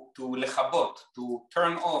to lechabot, to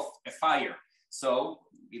turn off a fire. So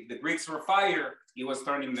If the bricks were fire, he was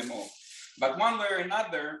turning them off. But one way or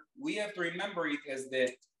another, we have to remember it as the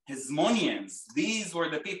Hasmoneans. These were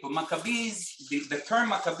the people. Maccabees, the term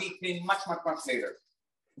Maccabee came much later.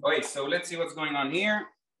 Okay, so let's see what's going on here.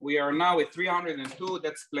 We are now at 302,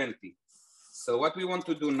 that's plenty. So what we want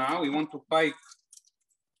to do now, we want to pipe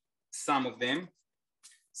some of them.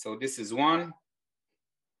 So this is one,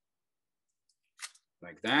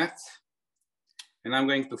 like that. And I'm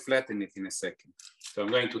going to flatten it in a second. So I'm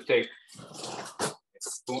going to take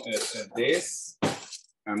this.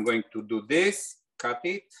 I'm going to do this, cut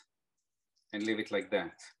it, and leave it like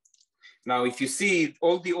that. Now, if you see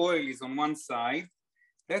all the oil is on one side,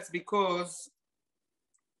 that's because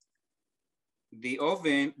the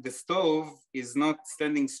oven, the stove is not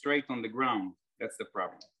standing straight on the ground. That's the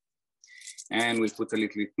problem. And we put a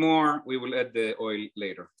little bit more. We will add the oil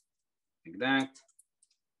later, like that.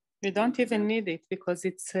 We don't even need it because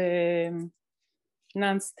it's a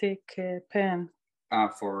non-stick pan.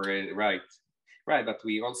 Right. But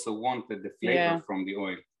we also wanted the flavor from the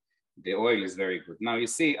oil. The oil is very good. Now you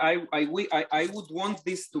see, I would want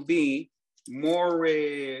this to be more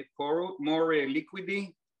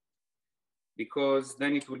liquidy, because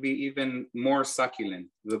then it will be even more succulent.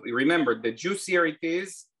 Remember, the juicier it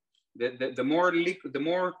is, the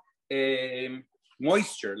more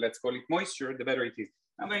moisture, let's call it moisture, the better it is.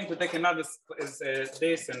 I'm going to take another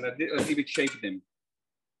this and a little bit shape them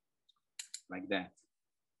like that.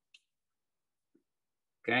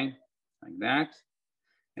 Okay, like that.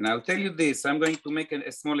 And I'll tell you this, I'm going to make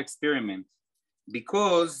a small experiment.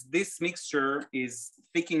 Because this mixture is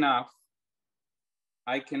thick enough,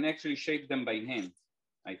 I can actually shape them by hand,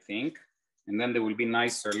 I think, and then they will be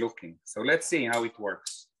nicer looking. So let's see how it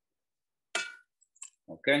works.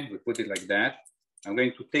 Okay, we put it like that. I'm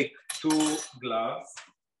going to take 2 gloves.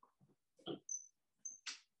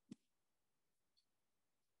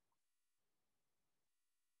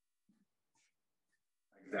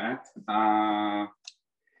 Like that.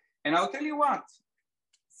 And I'll tell you what,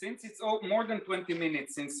 since it's more than 20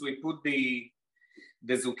 minutes since we put the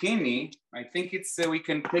zucchini, I think it's we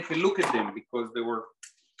can take a look at them because they were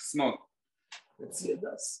small. Let's see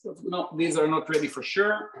this. No, these are not ready for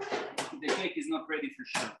sure. The cake is not ready for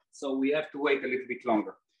sure. So we have to wait a little bit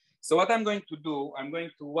longer. So what I'm going to do, I'm going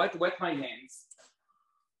to wet my hands.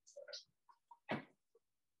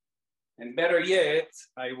 And better yet,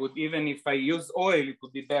 I would, even if I use oil, it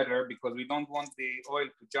would be better because we don't want the oil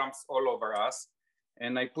to jump all over us.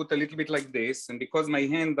 And I put a little bit like this. And because my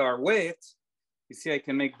hands are wet, you see, I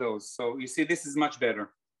can make those. So you see, this is much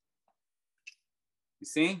better. You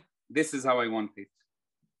see, this is how I want it.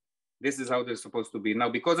 This is how they're supposed to be. Now,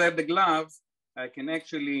 because I have the gloves, I can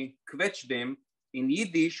actually kvetch them. In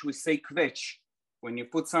Yiddish, we say kvetch. When you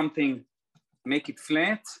put something, make it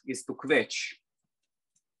flat, is to kvetch.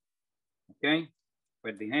 Okay,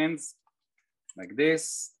 with the hands like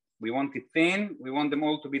this. We want it thin. We want them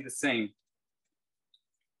all to be the same.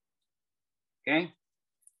 Okay,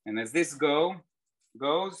 and as this goes,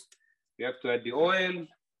 we have to add the oil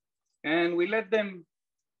and we let them.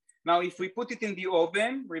 Now, if we put it in the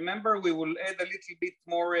oven, remember, we will add a little bit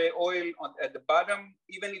more oil at the bottom.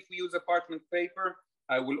 Even if we use parchment paper,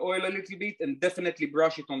 I will oil a little bit and definitely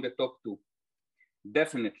brush it on the top too.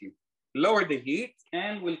 Definitely. Lower the heat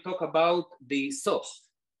and we'll talk about the sauce.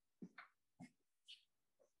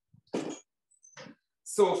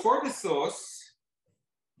 So for the sauce,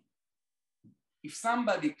 if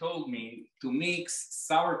somebody told me to mix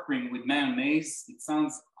sour cream with mayonnaise, it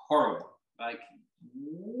sounds horrible. Like,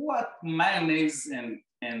 what mayonnaise and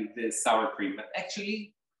the sour cream? But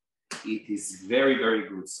actually, it is very, very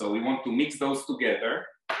good. So we want to mix those together.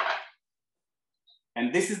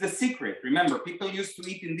 And this is the secret. Remember, people used to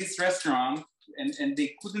eat in this restaurant and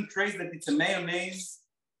they couldn't trace that it's a mayonnaise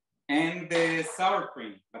and the sour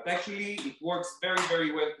cream. But actually, it works very,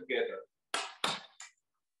 very well together.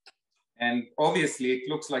 And obviously, it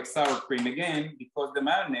looks like sour cream again because the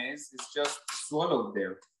mayonnaise is just swallowed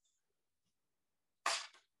there.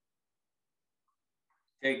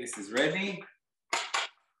 Okay, this is ready.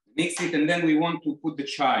 Mix it, and then we want to put the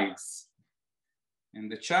chives. And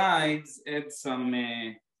the chives, add some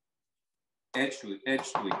edge to it.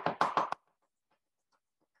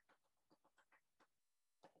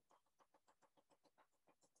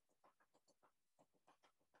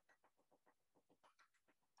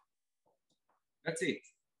 That's it.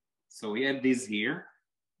 So we add this here.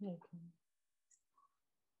 Okay.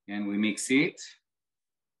 And we mix it.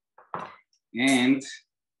 And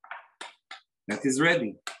that is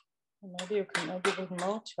ready. Maybe you can add even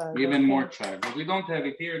more chive. Even more chive. But we don't have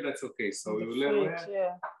it here, that's okay. So we will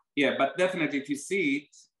yeah, but definitely if you see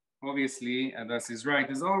it, obviously, Adas is right.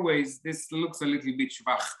 As always, this looks a little bit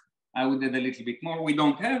shvach. I would add a little bit more. We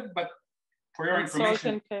don't have, but for your information.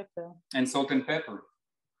 Salt and pepper. And salt and pepper.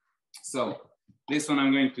 So this one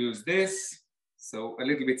I'm going to use this. So a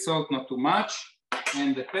little bit salt, not too much.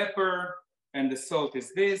 And the pepper and the salt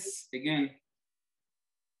is this. Again,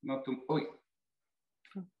 not too, oh, it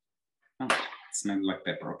smells like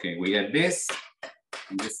pepper. Okay, we add this,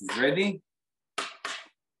 and this is ready.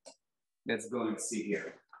 Let's go and see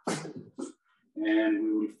here. And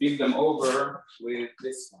we will fill them over with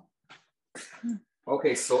this one.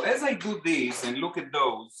 Okay, so as I do this and look at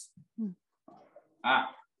those,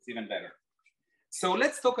 it's even better. So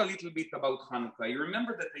let's talk a little bit about Hanukkah. You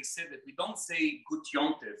remember that I said that we don't say Gut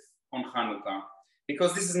Yom Tov on Hanukkah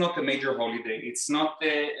because this is not a major holiday. It's not,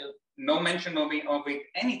 no mention of it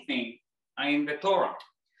anything in the Torah.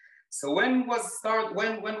 So when was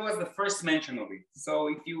the first mention of it? So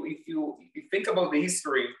if you think about the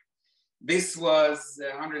history, this was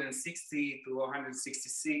 160 to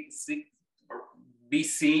 166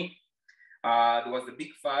 BC. There was the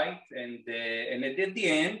big fight, and at the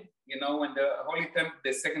end, you know, when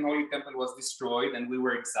the second Holy Temple was destroyed and we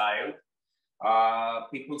were exiled,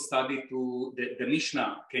 people started the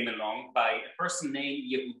Mishnah came along by a person named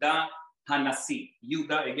Yehuda Hanassi.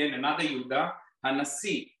 Yehuda, again, another Yehuda,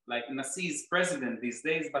 Hanassi. Like Nasi is president these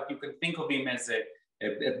days, but you can think of him as a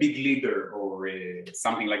big leader or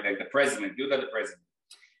something like that, the president, Yehuda the president.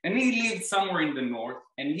 And he lived somewhere in the north,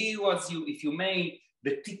 and he was, if you may,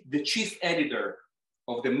 the chief editor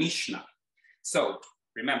of the Mishnah. So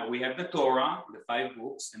remember, we have the Torah, the 5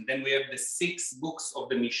 books, and then we have the 6 books of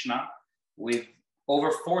the Mishnah with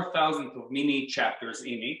over 4,000 of mini chapters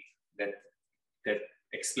in it that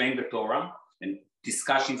explain the Torah and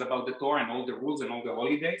discussions about the Torah and all the rules and all the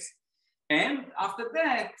holidays. And after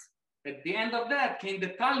that, at the end of that, came the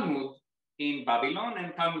Talmud in Babylon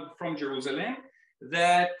and Talmud from Jerusalem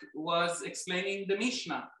that was explaining the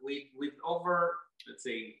Mishnah with over, let's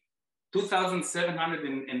say,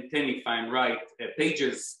 2,710, if I'm right,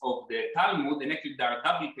 pages of the Talmud, and actually there are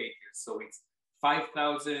double pages, so it's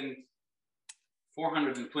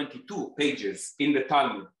 5,422 pages in the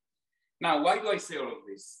Talmud. Now, why do I say all of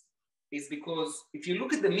this? Is because if you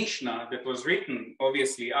look at the Mishnah that was written,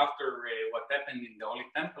 obviously, after what happened in the Holy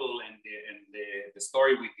Temple and the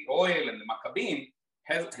story with the oil and the Maccabean,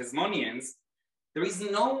 Hasmoneans, there is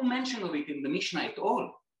no mention of it in the Mishnah at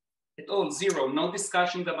all. At all, zero. No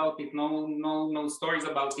discussions about it, no stories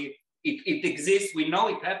about it. It exists, we know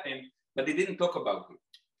it happened, but they didn't talk about it.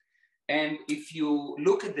 And if you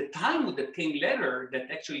look at the Talmud that came later,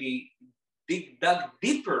 that actually dug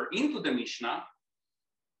deeper into the Mishnah,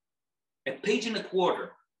 a page and a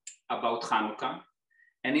quarter about Hanukkah.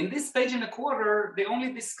 And in this page and a quarter, they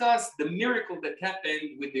only discuss the miracle that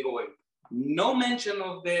happened with the oil. No mention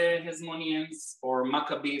of the Hasmoneans or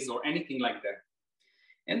Maccabees or anything like that.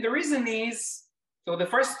 And the reason is, so the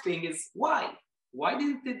first thing is why? Why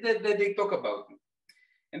didn't they talk about it?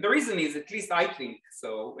 And the reason is, at least I think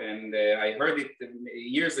so, and I heard it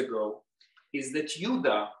years ago, is that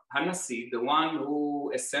Yehuda Hanassi, the one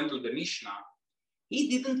who assembled the Mishnah, he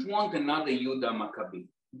didn't want another Yehuda Maccabee.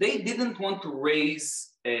 They didn't want to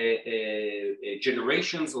raise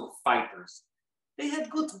generations of fighters. They had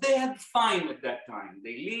fine at that time.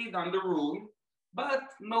 They lived under rule, but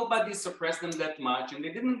nobody suppressed them that much, and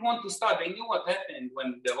they didn't want to start. They knew what happened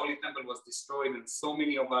when the Holy Temple was destroyed and so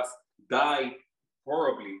many of us died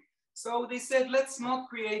horribly. So they said, let's not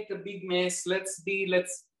create a big mess,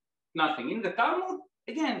 nothing. In the Talmud,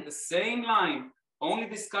 again, the same line, only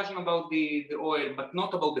discussion about the oil, but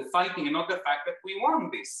not about the fighting and not the fact that we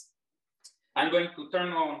won this. I'm going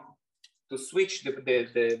to switch the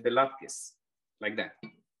latkes, like that.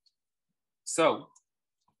 So,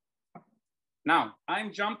 now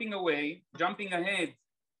I'm jumping ahead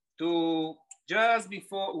to just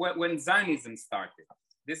before when Zionism started.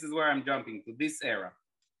 This is where I'm jumping to, this era.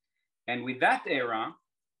 And with that era,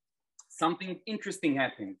 something interesting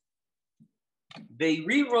happened. They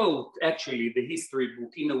rewrote actually the history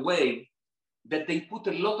book in a way that they put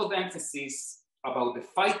a lot of emphasis about the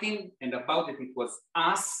fighting and about it was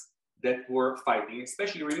us that were fighting.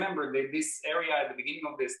 Especially remember that this area at the beginning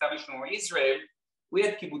of the establishment of Israel, we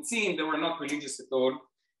had kibbutzim, they were not religious at all,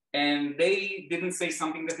 and they didn't say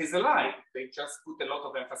something that is a lie. They just put a lot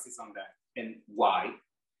of emphasis on that. And why?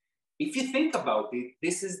 If you think about it,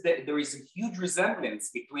 there is a huge resemblance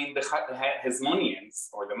between the Hasmoneans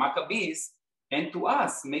or the Maccabees and to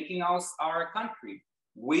us, making us our country.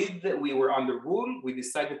 We were under rule, we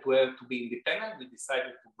decided to be independent, we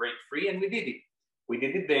decided to break free, and we did it. We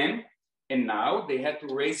did it then, and now they had to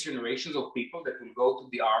raise generations of people that will go to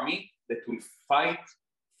the army, that will fight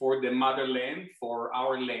for the motherland, for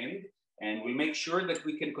our land, and we'll make sure that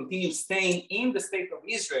we can continue staying in the state of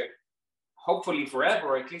Israel, hopefully forever,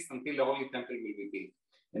 or at least until the Holy Temple will be built.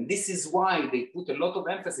 And this is why they put a lot of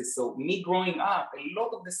emphasis. So me growing up, a lot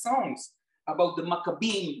of the songs about the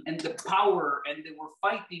Maccabim and the power, and they were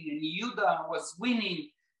fighting, and Judah was winning,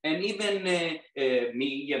 and even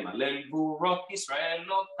Mi Yemalel Burot Israel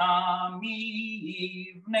Otam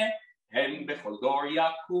Yivne Hem Bechol Dor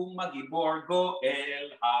Yakum Magibor Goel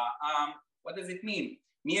Ha'am. What does it mean?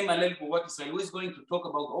 Mi Yemalel Burot Israel, who is going to talk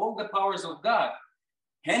about all the powers of God?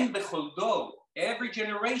 Hen Bechol Dor, every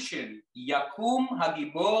generation, Yakum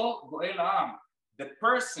Hagibor Goel Ha'am, the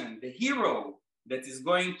person, the hero that is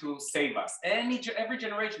going to save us. Every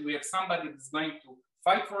generation we have somebody that's going to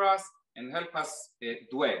fight for us and help us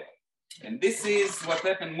dwell. And this is what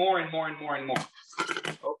happened more and more and more and more.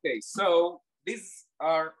 Okay, so these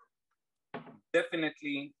are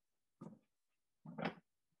definitely,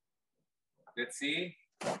 let's see,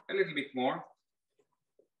 a little bit more.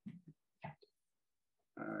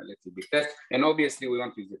 A little bit less. And obviously we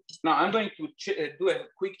want to use it. Now I'm going to do a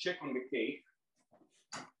quick check on the cake.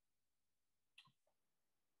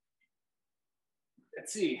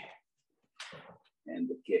 Let's see. And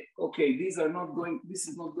the cake. Okay, these are not going, this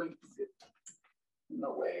is not going to fit.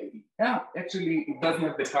 No way. Yeah, actually it doesn't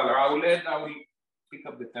have the color. I will pick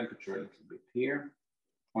up the temperature a little bit here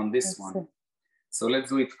on this one. So let's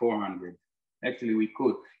do it 400. Actually we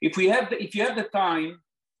could. If you have the time,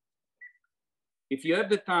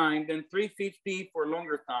 then 350 for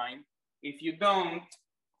longer time. If you don't,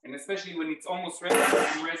 and especially when it's almost ready,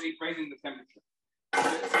 I'm raising the temperature.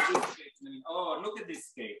 Oh, look at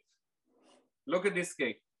this cake. Look at this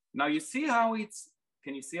cake. Now you see how it's,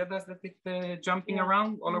 can you see how that's jumping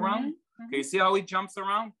around, all around? Okay, you see how it jumps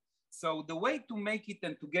around? So the way to make it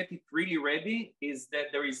and to get it really ready is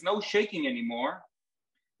that there is no shaking anymore,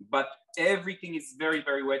 but everything is very,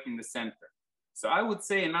 very wet in the center. So I would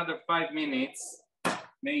say another 5 minutes,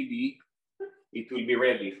 maybe it will be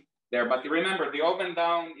ready there. But remember, the oven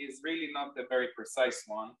down is really not a very precise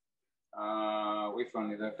one. Which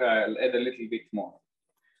one is it? Okay, I'll add a little bit more.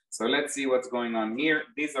 So let's see what's going on here.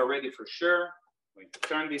 These are ready for sure. I'm going to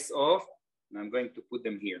turn this off and I'm going to put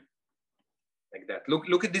them here like that.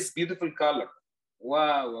 Look at this beautiful color.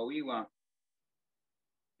 Wow, wow.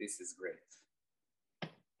 This is great.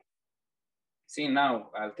 See, now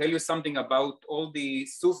I'll tell you something about all the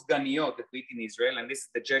sufganiyot that we eat in Israel, and this is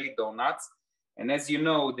the jelly donuts. And as you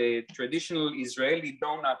know, the traditional Israeli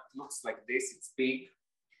donut looks like this. It's big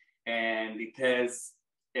and it has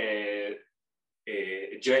a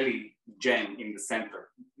jelly jam in the center.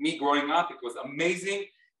 Me growing up, it was amazing,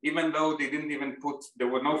 even though they didn't even there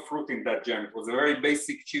were no fruit in that jam. It was a very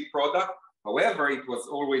basic, cheap product. However, it was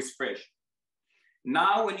always fresh.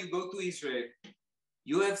 Now, when you go to Israel,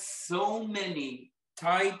 you have so many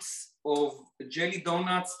types of jelly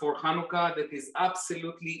donuts for Hanukkah that is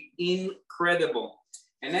absolutely incredible.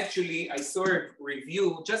 And actually, I saw a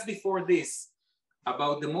review just before this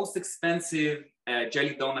about the most expensive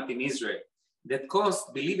jelly donut in Israel that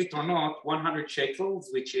cost, believe it or not, 100 shekels,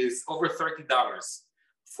 which is over $30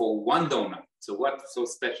 for one donut. So what's so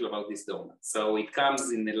special about this donut? So it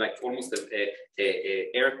comes in like almost a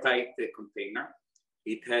airtight container.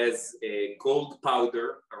 It has a gold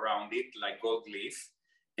powder around it, like gold leaf,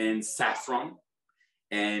 and saffron.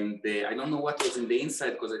 And I don't know what was in the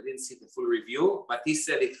inside because I didn't see the full review, but he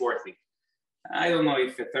said it's worth it. I don't know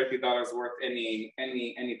if $30 worth any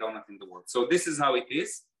donut in the world. So this is how it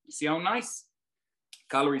is. You see how nice?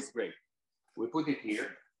 Color is great. We put it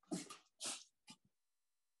here.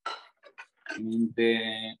 And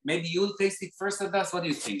maybe you'll taste it first, Adas. What do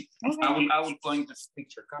you think? Okay. I will point this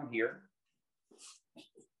picture. Come here.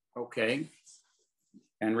 Okay.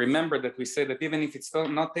 And remember that we say that even if it's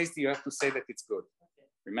not tasty, you have to say that it's good. Okay.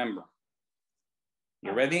 Remember.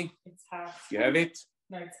 You ready? It's hot. You have it?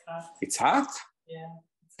 No, it's hot. It's hot? Yeah.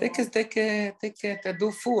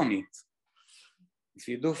 Do full on it. If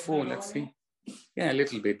you do full, let's see. Yeah, a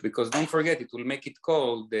little bit, because don't forget, it will make it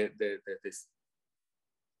cold, this.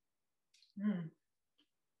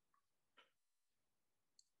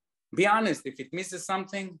 Be honest, if it misses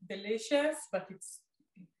something. Delicious, but it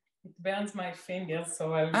burns my fingers,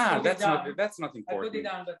 so I'll put it down. That's not important. I put it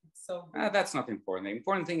down, but it's so good. That's not important. The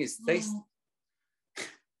important thing is taste.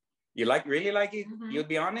 You really like it? You'll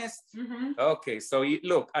be honest? Okay, so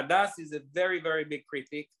look, Adas is a very, very big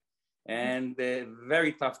critic and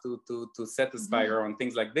very tough to satisfy her on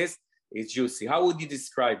things like this. It's juicy. How would you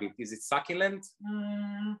describe it? Is it succulent?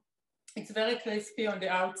 It's very crispy on the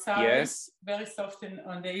outside. Yes. Very soft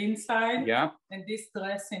on the inside. Yeah. And this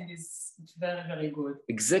dressing is very, very good.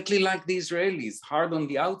 Exactly like the Israelis, hard on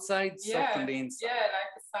the outside, soft on the inside. Yeah,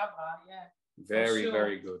 like the sabra, yeah. Very, sure.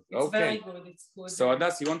 Very good. It's very good. It's good. So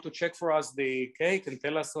Adas, you want to check for us the cake and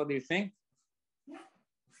tell us what do you think?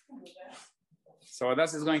 Yeah. So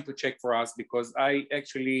Adas is going to check for us because I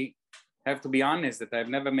actually have to be honest that I've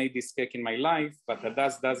never made this cake in my life, but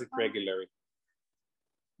Adas does it regularly.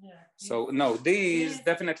 Yeah. So no, these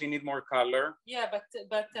definitely need more color. Yeah,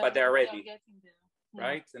 but they're ready. Yeah.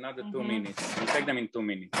 Right? Another 2 minutes. We'll take them in 2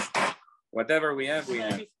 minutes. Whatever we have, we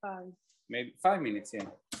have. Maybe 5 minutes, yeah.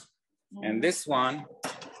 And this one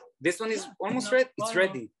is almost ready. It's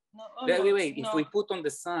ready. Wait. If we put on the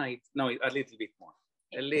side, no, a little bit more.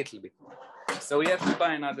 A little bit more. So we have to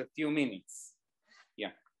buy another few minutes.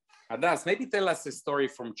 Yeah. Adas, maybe tell us a story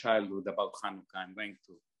from childhood about Hanukkah. I'm going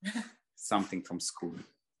to something from school.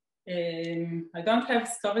 I don't have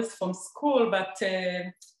stories from school, but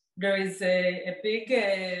there is a big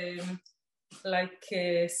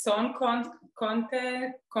song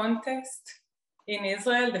contest in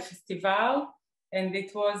Israel, the festival, and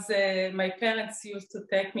it was my parents used to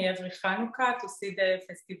take me every Hanukkah to see the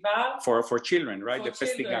festival for children, right? The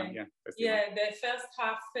festival, yeah. Yeah, the first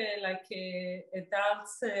half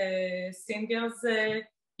adults singers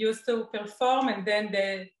used to perform, and then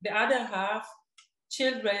the other half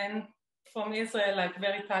children from Israel, like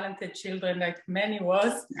very talented children, like many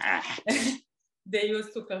was. They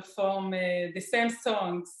used to perform the same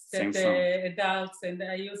songs that the adults, and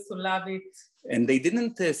I used to love it. And they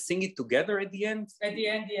didn't sing it together at the end? At the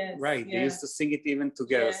end, yes. Right, they used to sing it even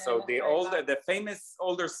together. Yeah, so the famous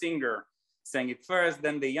older singer sang it first,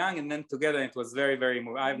 then the young, and then together. It was very, very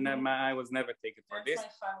moving. I was never taken for this.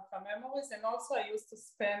 That's my Hanukkah memories. And also I used to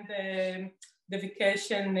spend the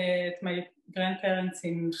vacation at my grandparents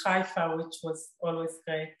in Haifa, which was always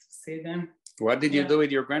great to see them. What did you do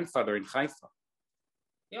with your grandfather in Haifa?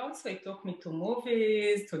 He took me to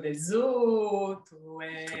movies, to the zoo, to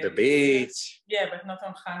the beach. Yeah, but not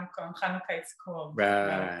on Hanukkah. On Hanukkah it's cold.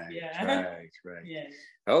 Right, yeah. right. Yeah.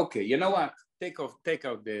 Okay, you know what? Take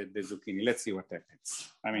out the zucchini. Let's see what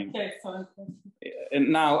happens. I mean, okay, so and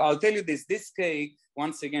now I'll tell you this cake,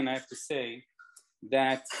 once again, I have to say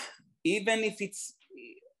that even if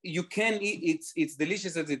you can eat, it's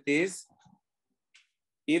delicious as it is,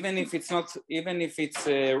 even if it's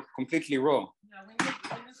completely raw. Yeah, we need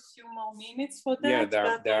a few more minutes for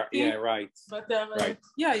that. Yeah, right. But right.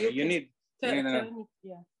 Yeah, you need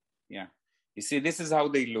yeah. You see, this is how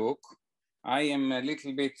they look. I am a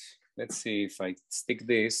little bit, let's see if I stick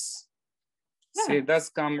this. Yeah. See, it does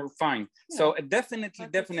come fine. Yeah. So definitely,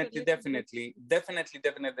 if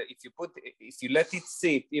you let it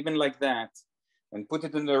sit even like that and put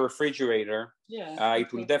it in the refrigerator,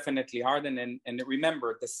 it will definitely harden. And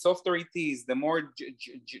remember, the softer it is, the more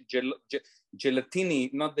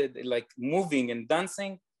gelatini, not like moving and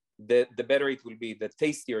dancing, the better it will be, the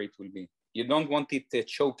tastier it will be. You don't want it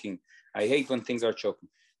choking. I hate when things are choking.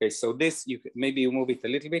 Okay, so this, maybe you move it a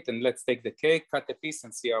little bit, and let's take the cake, cut a piece,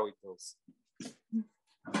 and see how it goes.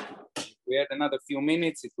 If we had another few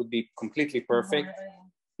minutes, it would be completely perfect.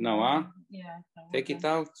 No, huh? Yeah. Take it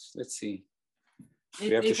out. Let's see. We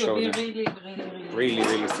have to show them. Really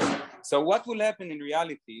simple. So what will happen in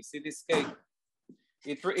reality? You see this cake?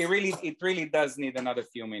 It really does need another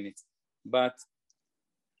few minutes, but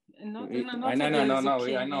no. I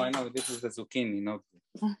know. This is the zucchini, not.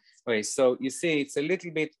 Okay, so you see, it's a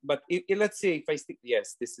little bit, but let's see if I stick.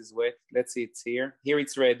 Yes, this is wet. Let's see, it's here. Here,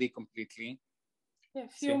 it's ready completely. Yeah, a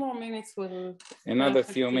few more minutes will. Another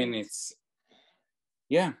few minutes.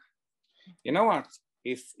 Yeah. You know what?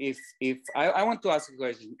 If I want to ask a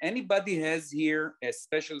question. Anybody has here a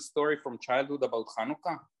special story from childhood about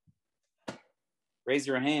Hanukkah? Raise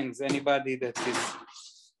your hands. Anybody that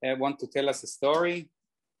want to tell us a story?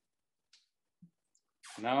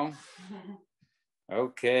 No?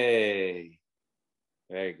 Okay.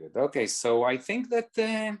 Very good. Okay, so I think that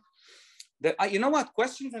you know what?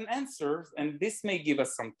 Questions and answers, and this may give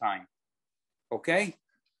us some time. Okay?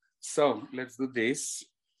 So let's do this.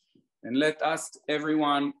 And let us,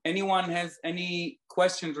 anyone has any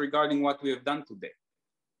questions regarding what we have done today?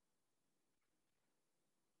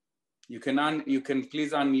 You can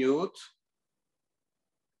please unmute.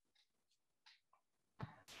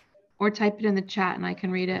 Or type it in the chat and I can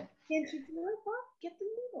read it. Can't you do it, Bob? Get the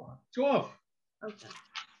move on. It's off. Okay.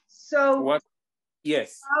 So what?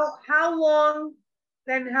 Yes. How long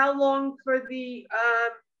for the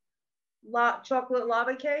chocolate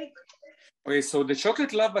lava cake? Okay, so the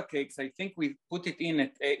chocolate lava cakes, I think we put it in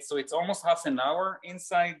at 8, so it's almost half an hour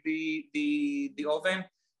inside the oven.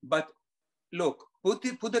 But look, put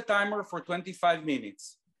the timer for 25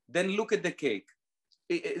 minutes. Then look at the cake.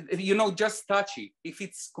 You know, just touch it. If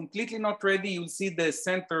it's completely not ready, you'll see the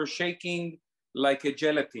center shaking like a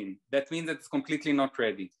gelatin. That means that it's completely not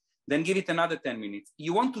ready. Then give it another 10 minutes.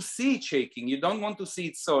 You want to see it shaking. You don't want to see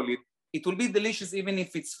it solid. It will be delicious even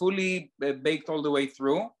if it's fully baked all the way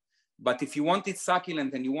through. But if you want it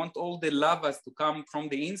succulent and you want all the lavas to come from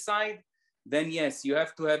the inside, then yes, you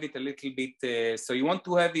have to have it a little bit. So you want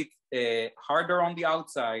to have it harder on the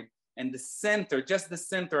outside and the center, just the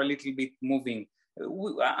center a little bit moving.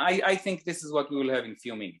 I think this is what we will have in a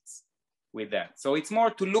few minutes with that. So it's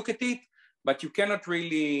more to look at it, but you cannot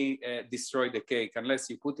really destroy the cake unless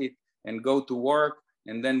you put it and go to work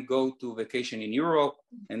and then go to vacation in Europe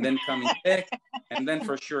and then coming back and then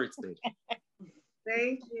for sure it's dead.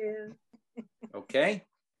 Thank you. Okay.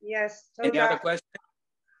 Yes. Any other questions?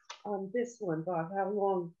 This one, Bob, how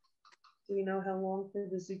long? Do you know how long for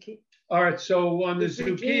the zucchini? All right, so on the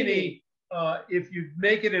zucchini, if you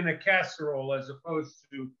make it in a casserole as opposed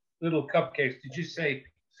to little cupcakes, did you say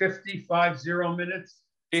 50 minutes?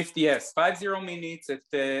 50, yes, 50 minutes at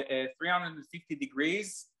 350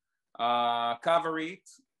 degrees. Cover it,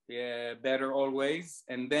 better always,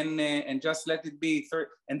 and then and just let it be.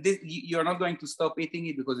 And this, you're not going to stop eating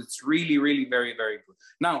it because it's really, really very, very good.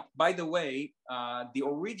 Now, by the way, the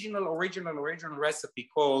original recipe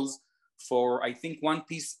calls for, I think, 1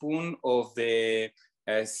 teaspoon of the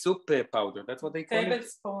soup powder. That's what they call it.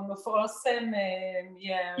 Tablespoon of awesome,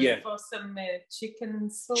 awesome chicken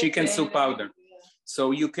soup. Chicken soup powder.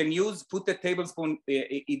 So you can put a tablespoon.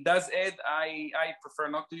 It does add. I prefer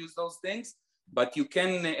not to use those things, but you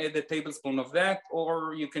can add a tablespoon of that,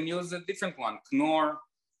 or you can use a different one, Knorr,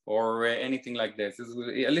 or anything like this. This will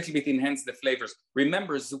a little bit enhance the flavors.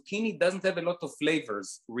 Remember, zucchini doesn't have a lot of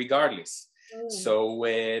flavors, regardless. So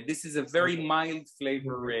this is a very mild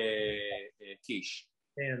flavor quiche.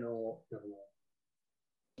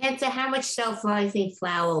 Cantor, how much self-rising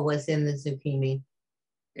flour was in the zucchini?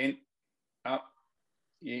 In the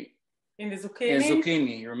zucchini? In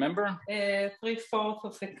zucchini, you remember? 3/4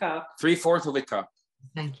 of a cup. 3/4 of a cup.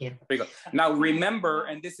 Thank you. Very good. Now remember,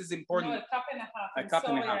 and this is important. No, a cup and a half. A cup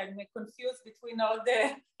and a half. I'm confused between all the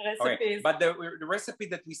recipes. Okay. But the recipe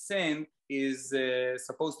that we send is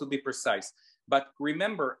supposed to be precise. But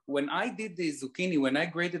remember, when I did the zucchini, when I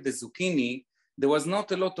grated the zucchini, there was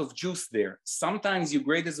not a lot of juice there. Sometimes you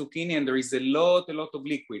grate the zucchini and there is a lot of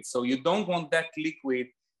liquid. So you don't want that liquid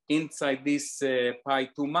inside this pie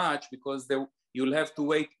too much, because you'll have to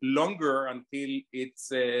wait longer until it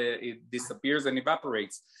disappears and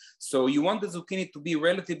evaporates. So you want the zucchini to be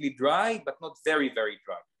relatively dry, but not very, very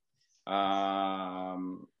dry.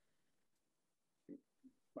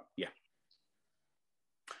 Yeah.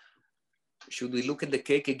 Should we look at the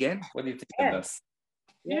cake again? What do you think of this?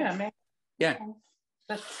 Yeah. Yeah.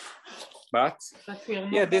 But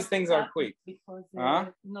yeah, these things are quick. Because,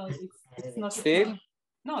 no, it's not still.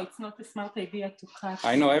 No, it's not a smart idea to cut.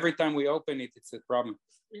 I know every time we open it, it's a problem.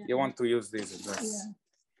 Yeah. You want to use this.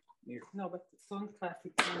 Yeah. No, but don't cut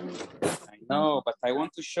it. I know, but I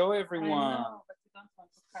want to show everyone. I know, but you don't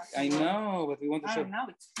want to cut it. I know, but we want to show. Now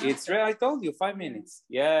it's real. I told you 5 minutes.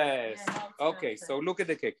 Yes. Yeah, okay, so look at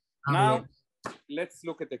the cake. Now, let's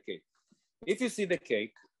look at the cake. If you see the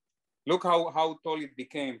cake, look how tall it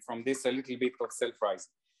became from this a little bit of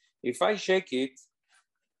self-rising. If I shake it,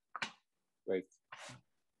 wait.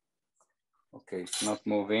 Okay, it's not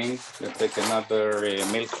moving. Let's take another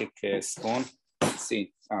milk spoon. Let's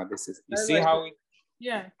see. This is. You see how it?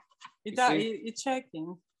 Yeah, it's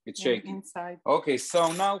shaking. It's shaking inside. Okay,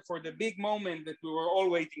 so now for the big moment that we were all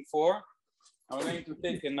waiting for, I'm going to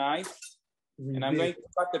take a knife and I'm going to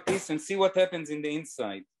cut a piece and see what happens in the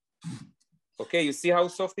inside. Okay, you see how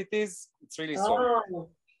soft it is? It's really soft.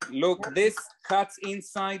 Look, this cuts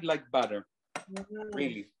inside like butter.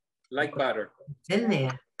 Really, like butter. It's in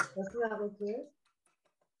there. Doesn't that look good?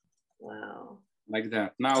 Wow. Like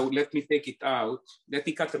that. Now let me take it out. Let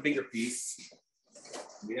me cut a bigger piece.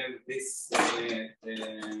 We have this.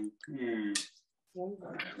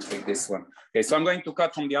 Take this one. Okay, so I'm going to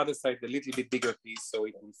cut from the other side a little bit bigger piece so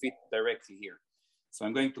it will fit directly here. So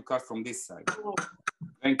I'm going to cut from this side.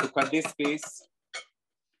 I'm going to cut this piece.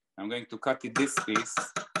 I'm going to cut it this piece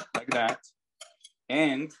like that.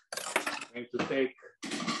 And I'm going to take a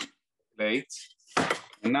plate.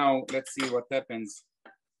 And now let's see what happens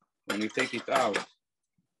when we take it out.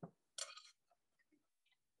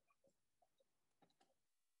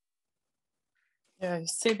 Yeah, you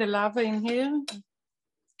see the lava in here?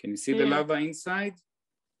 Can you see the lava inside?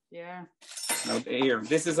 Yeah. Now here,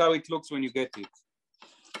 this is how it looks when you get it.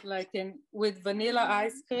 Like with vanilla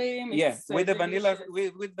ice cream. Yes, with the vanilla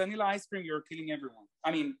with vanilla ice cream, you're killing everyone.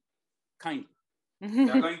 I mean, kind of.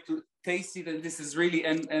 They're going to taste it, and this is really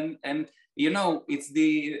and you know, it's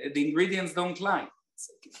the ingredients don't lie.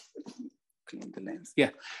 Clean the lens.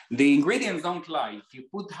 Yeah, the ingredients don't lie. If you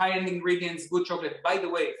put high-end ingredients, good chocolate. By the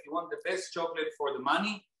way, if you want the best chocolate for the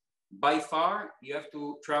money, by far, you have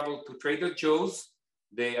to travel to Trader Joe's.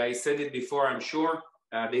 I said it before, I'm sure.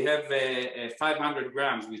 They have 500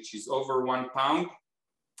 grams, which is over 1 pound.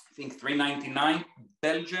 I think $3.99.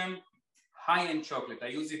 Belgium, high-end chocolate. I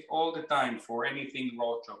use it all the time for anything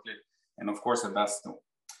raw chocolate. And of course, Hadas too.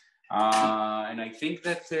 And I think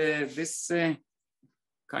that this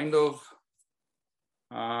kind of,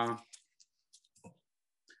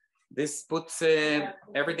 this puts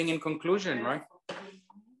everything in conclusion, right?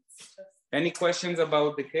 Any questions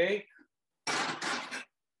about the cake?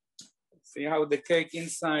 See how the cake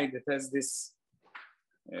inside, it has this,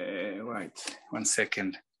 right, 1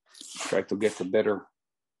 second. Try to get a better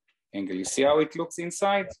angle. You see how it looks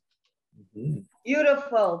inside?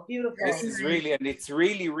 Beautiful, beautiful. This is really, and it's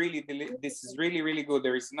really, this is really, really good.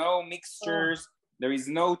 There is no mixtures. There is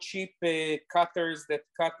no cheap cutters that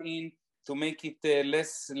cut in to make it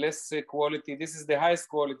less quality. This is the highest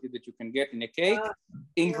quality that you can get in a cake,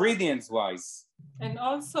 ingredients-wise. And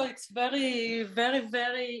also it's very, very,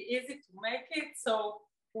 very easy to make it. So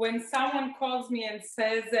when someone calls me and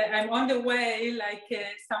says, I'm on the way, like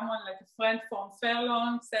someone like a friend from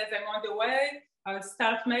Fairlawn says, I'm on the way, I'll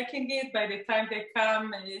start making it. By the time they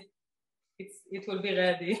come, it will be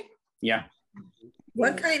ready. Yeah.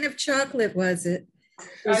 What kind of chocolate was it?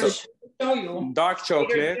 I'll show you. Dark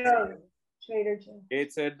chocolate. Trader Joe's.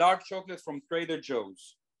 It's a dark chocolate from Trader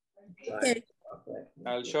Joe's. Okay.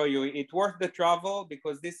 I'll show you. It's worth the travel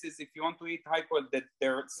because this is, if you want to eat high quality, that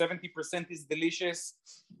their 70% is delicious,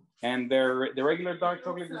 and the regular dark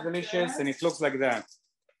chocolate is delicious, and it looks like that.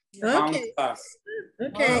 Okay.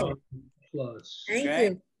 Okay. Oh, plus. Thank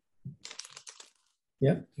you.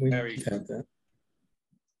 Yeah, we Very have that.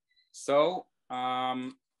 So,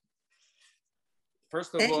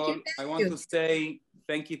 first of all, I want to say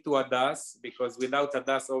thank you to Hadas, because without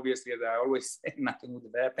Hadas, obviously, as I always say, nothing would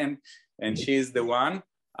have happened, and she is the one.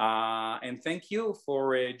 And thank you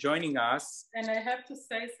for joining us. And I have to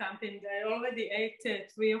say something. I already ate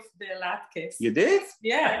 3 of the latkes. You did?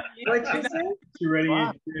 Yeah. What you say? She already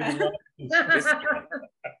Wow. ate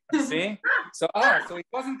See? So it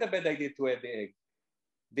wasn't a bad idea to add the egg.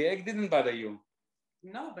 The egg didn't bother you.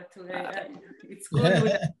 No, but it's good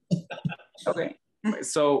with Okay.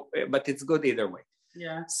 So, but it's good either way.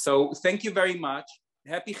 Yeah. So thank you very much.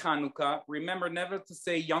 Happy Hanukkah. Remember never to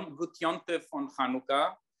say good Yontef on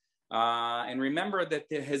Hanukkah. And remember that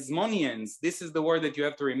the Hezmonians, this is the word that you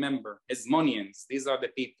have to remember. Hezmonians, these are the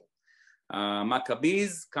people.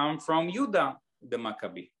 Maccabees come from Judah, the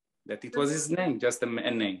Maccabee. That it was his name, just a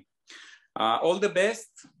name. All the best.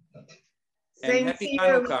 And Same happy to you.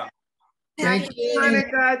 Hanukkah. Happy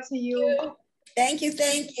Hanukkah to you. Thank you.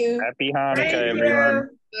 Thank you. Happy Hanukkah, Thank everyone.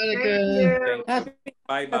 you. Thank you.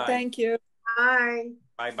 Bye-bye. Thank you. Bye.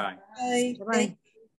 Bye-bye. Bye. Thank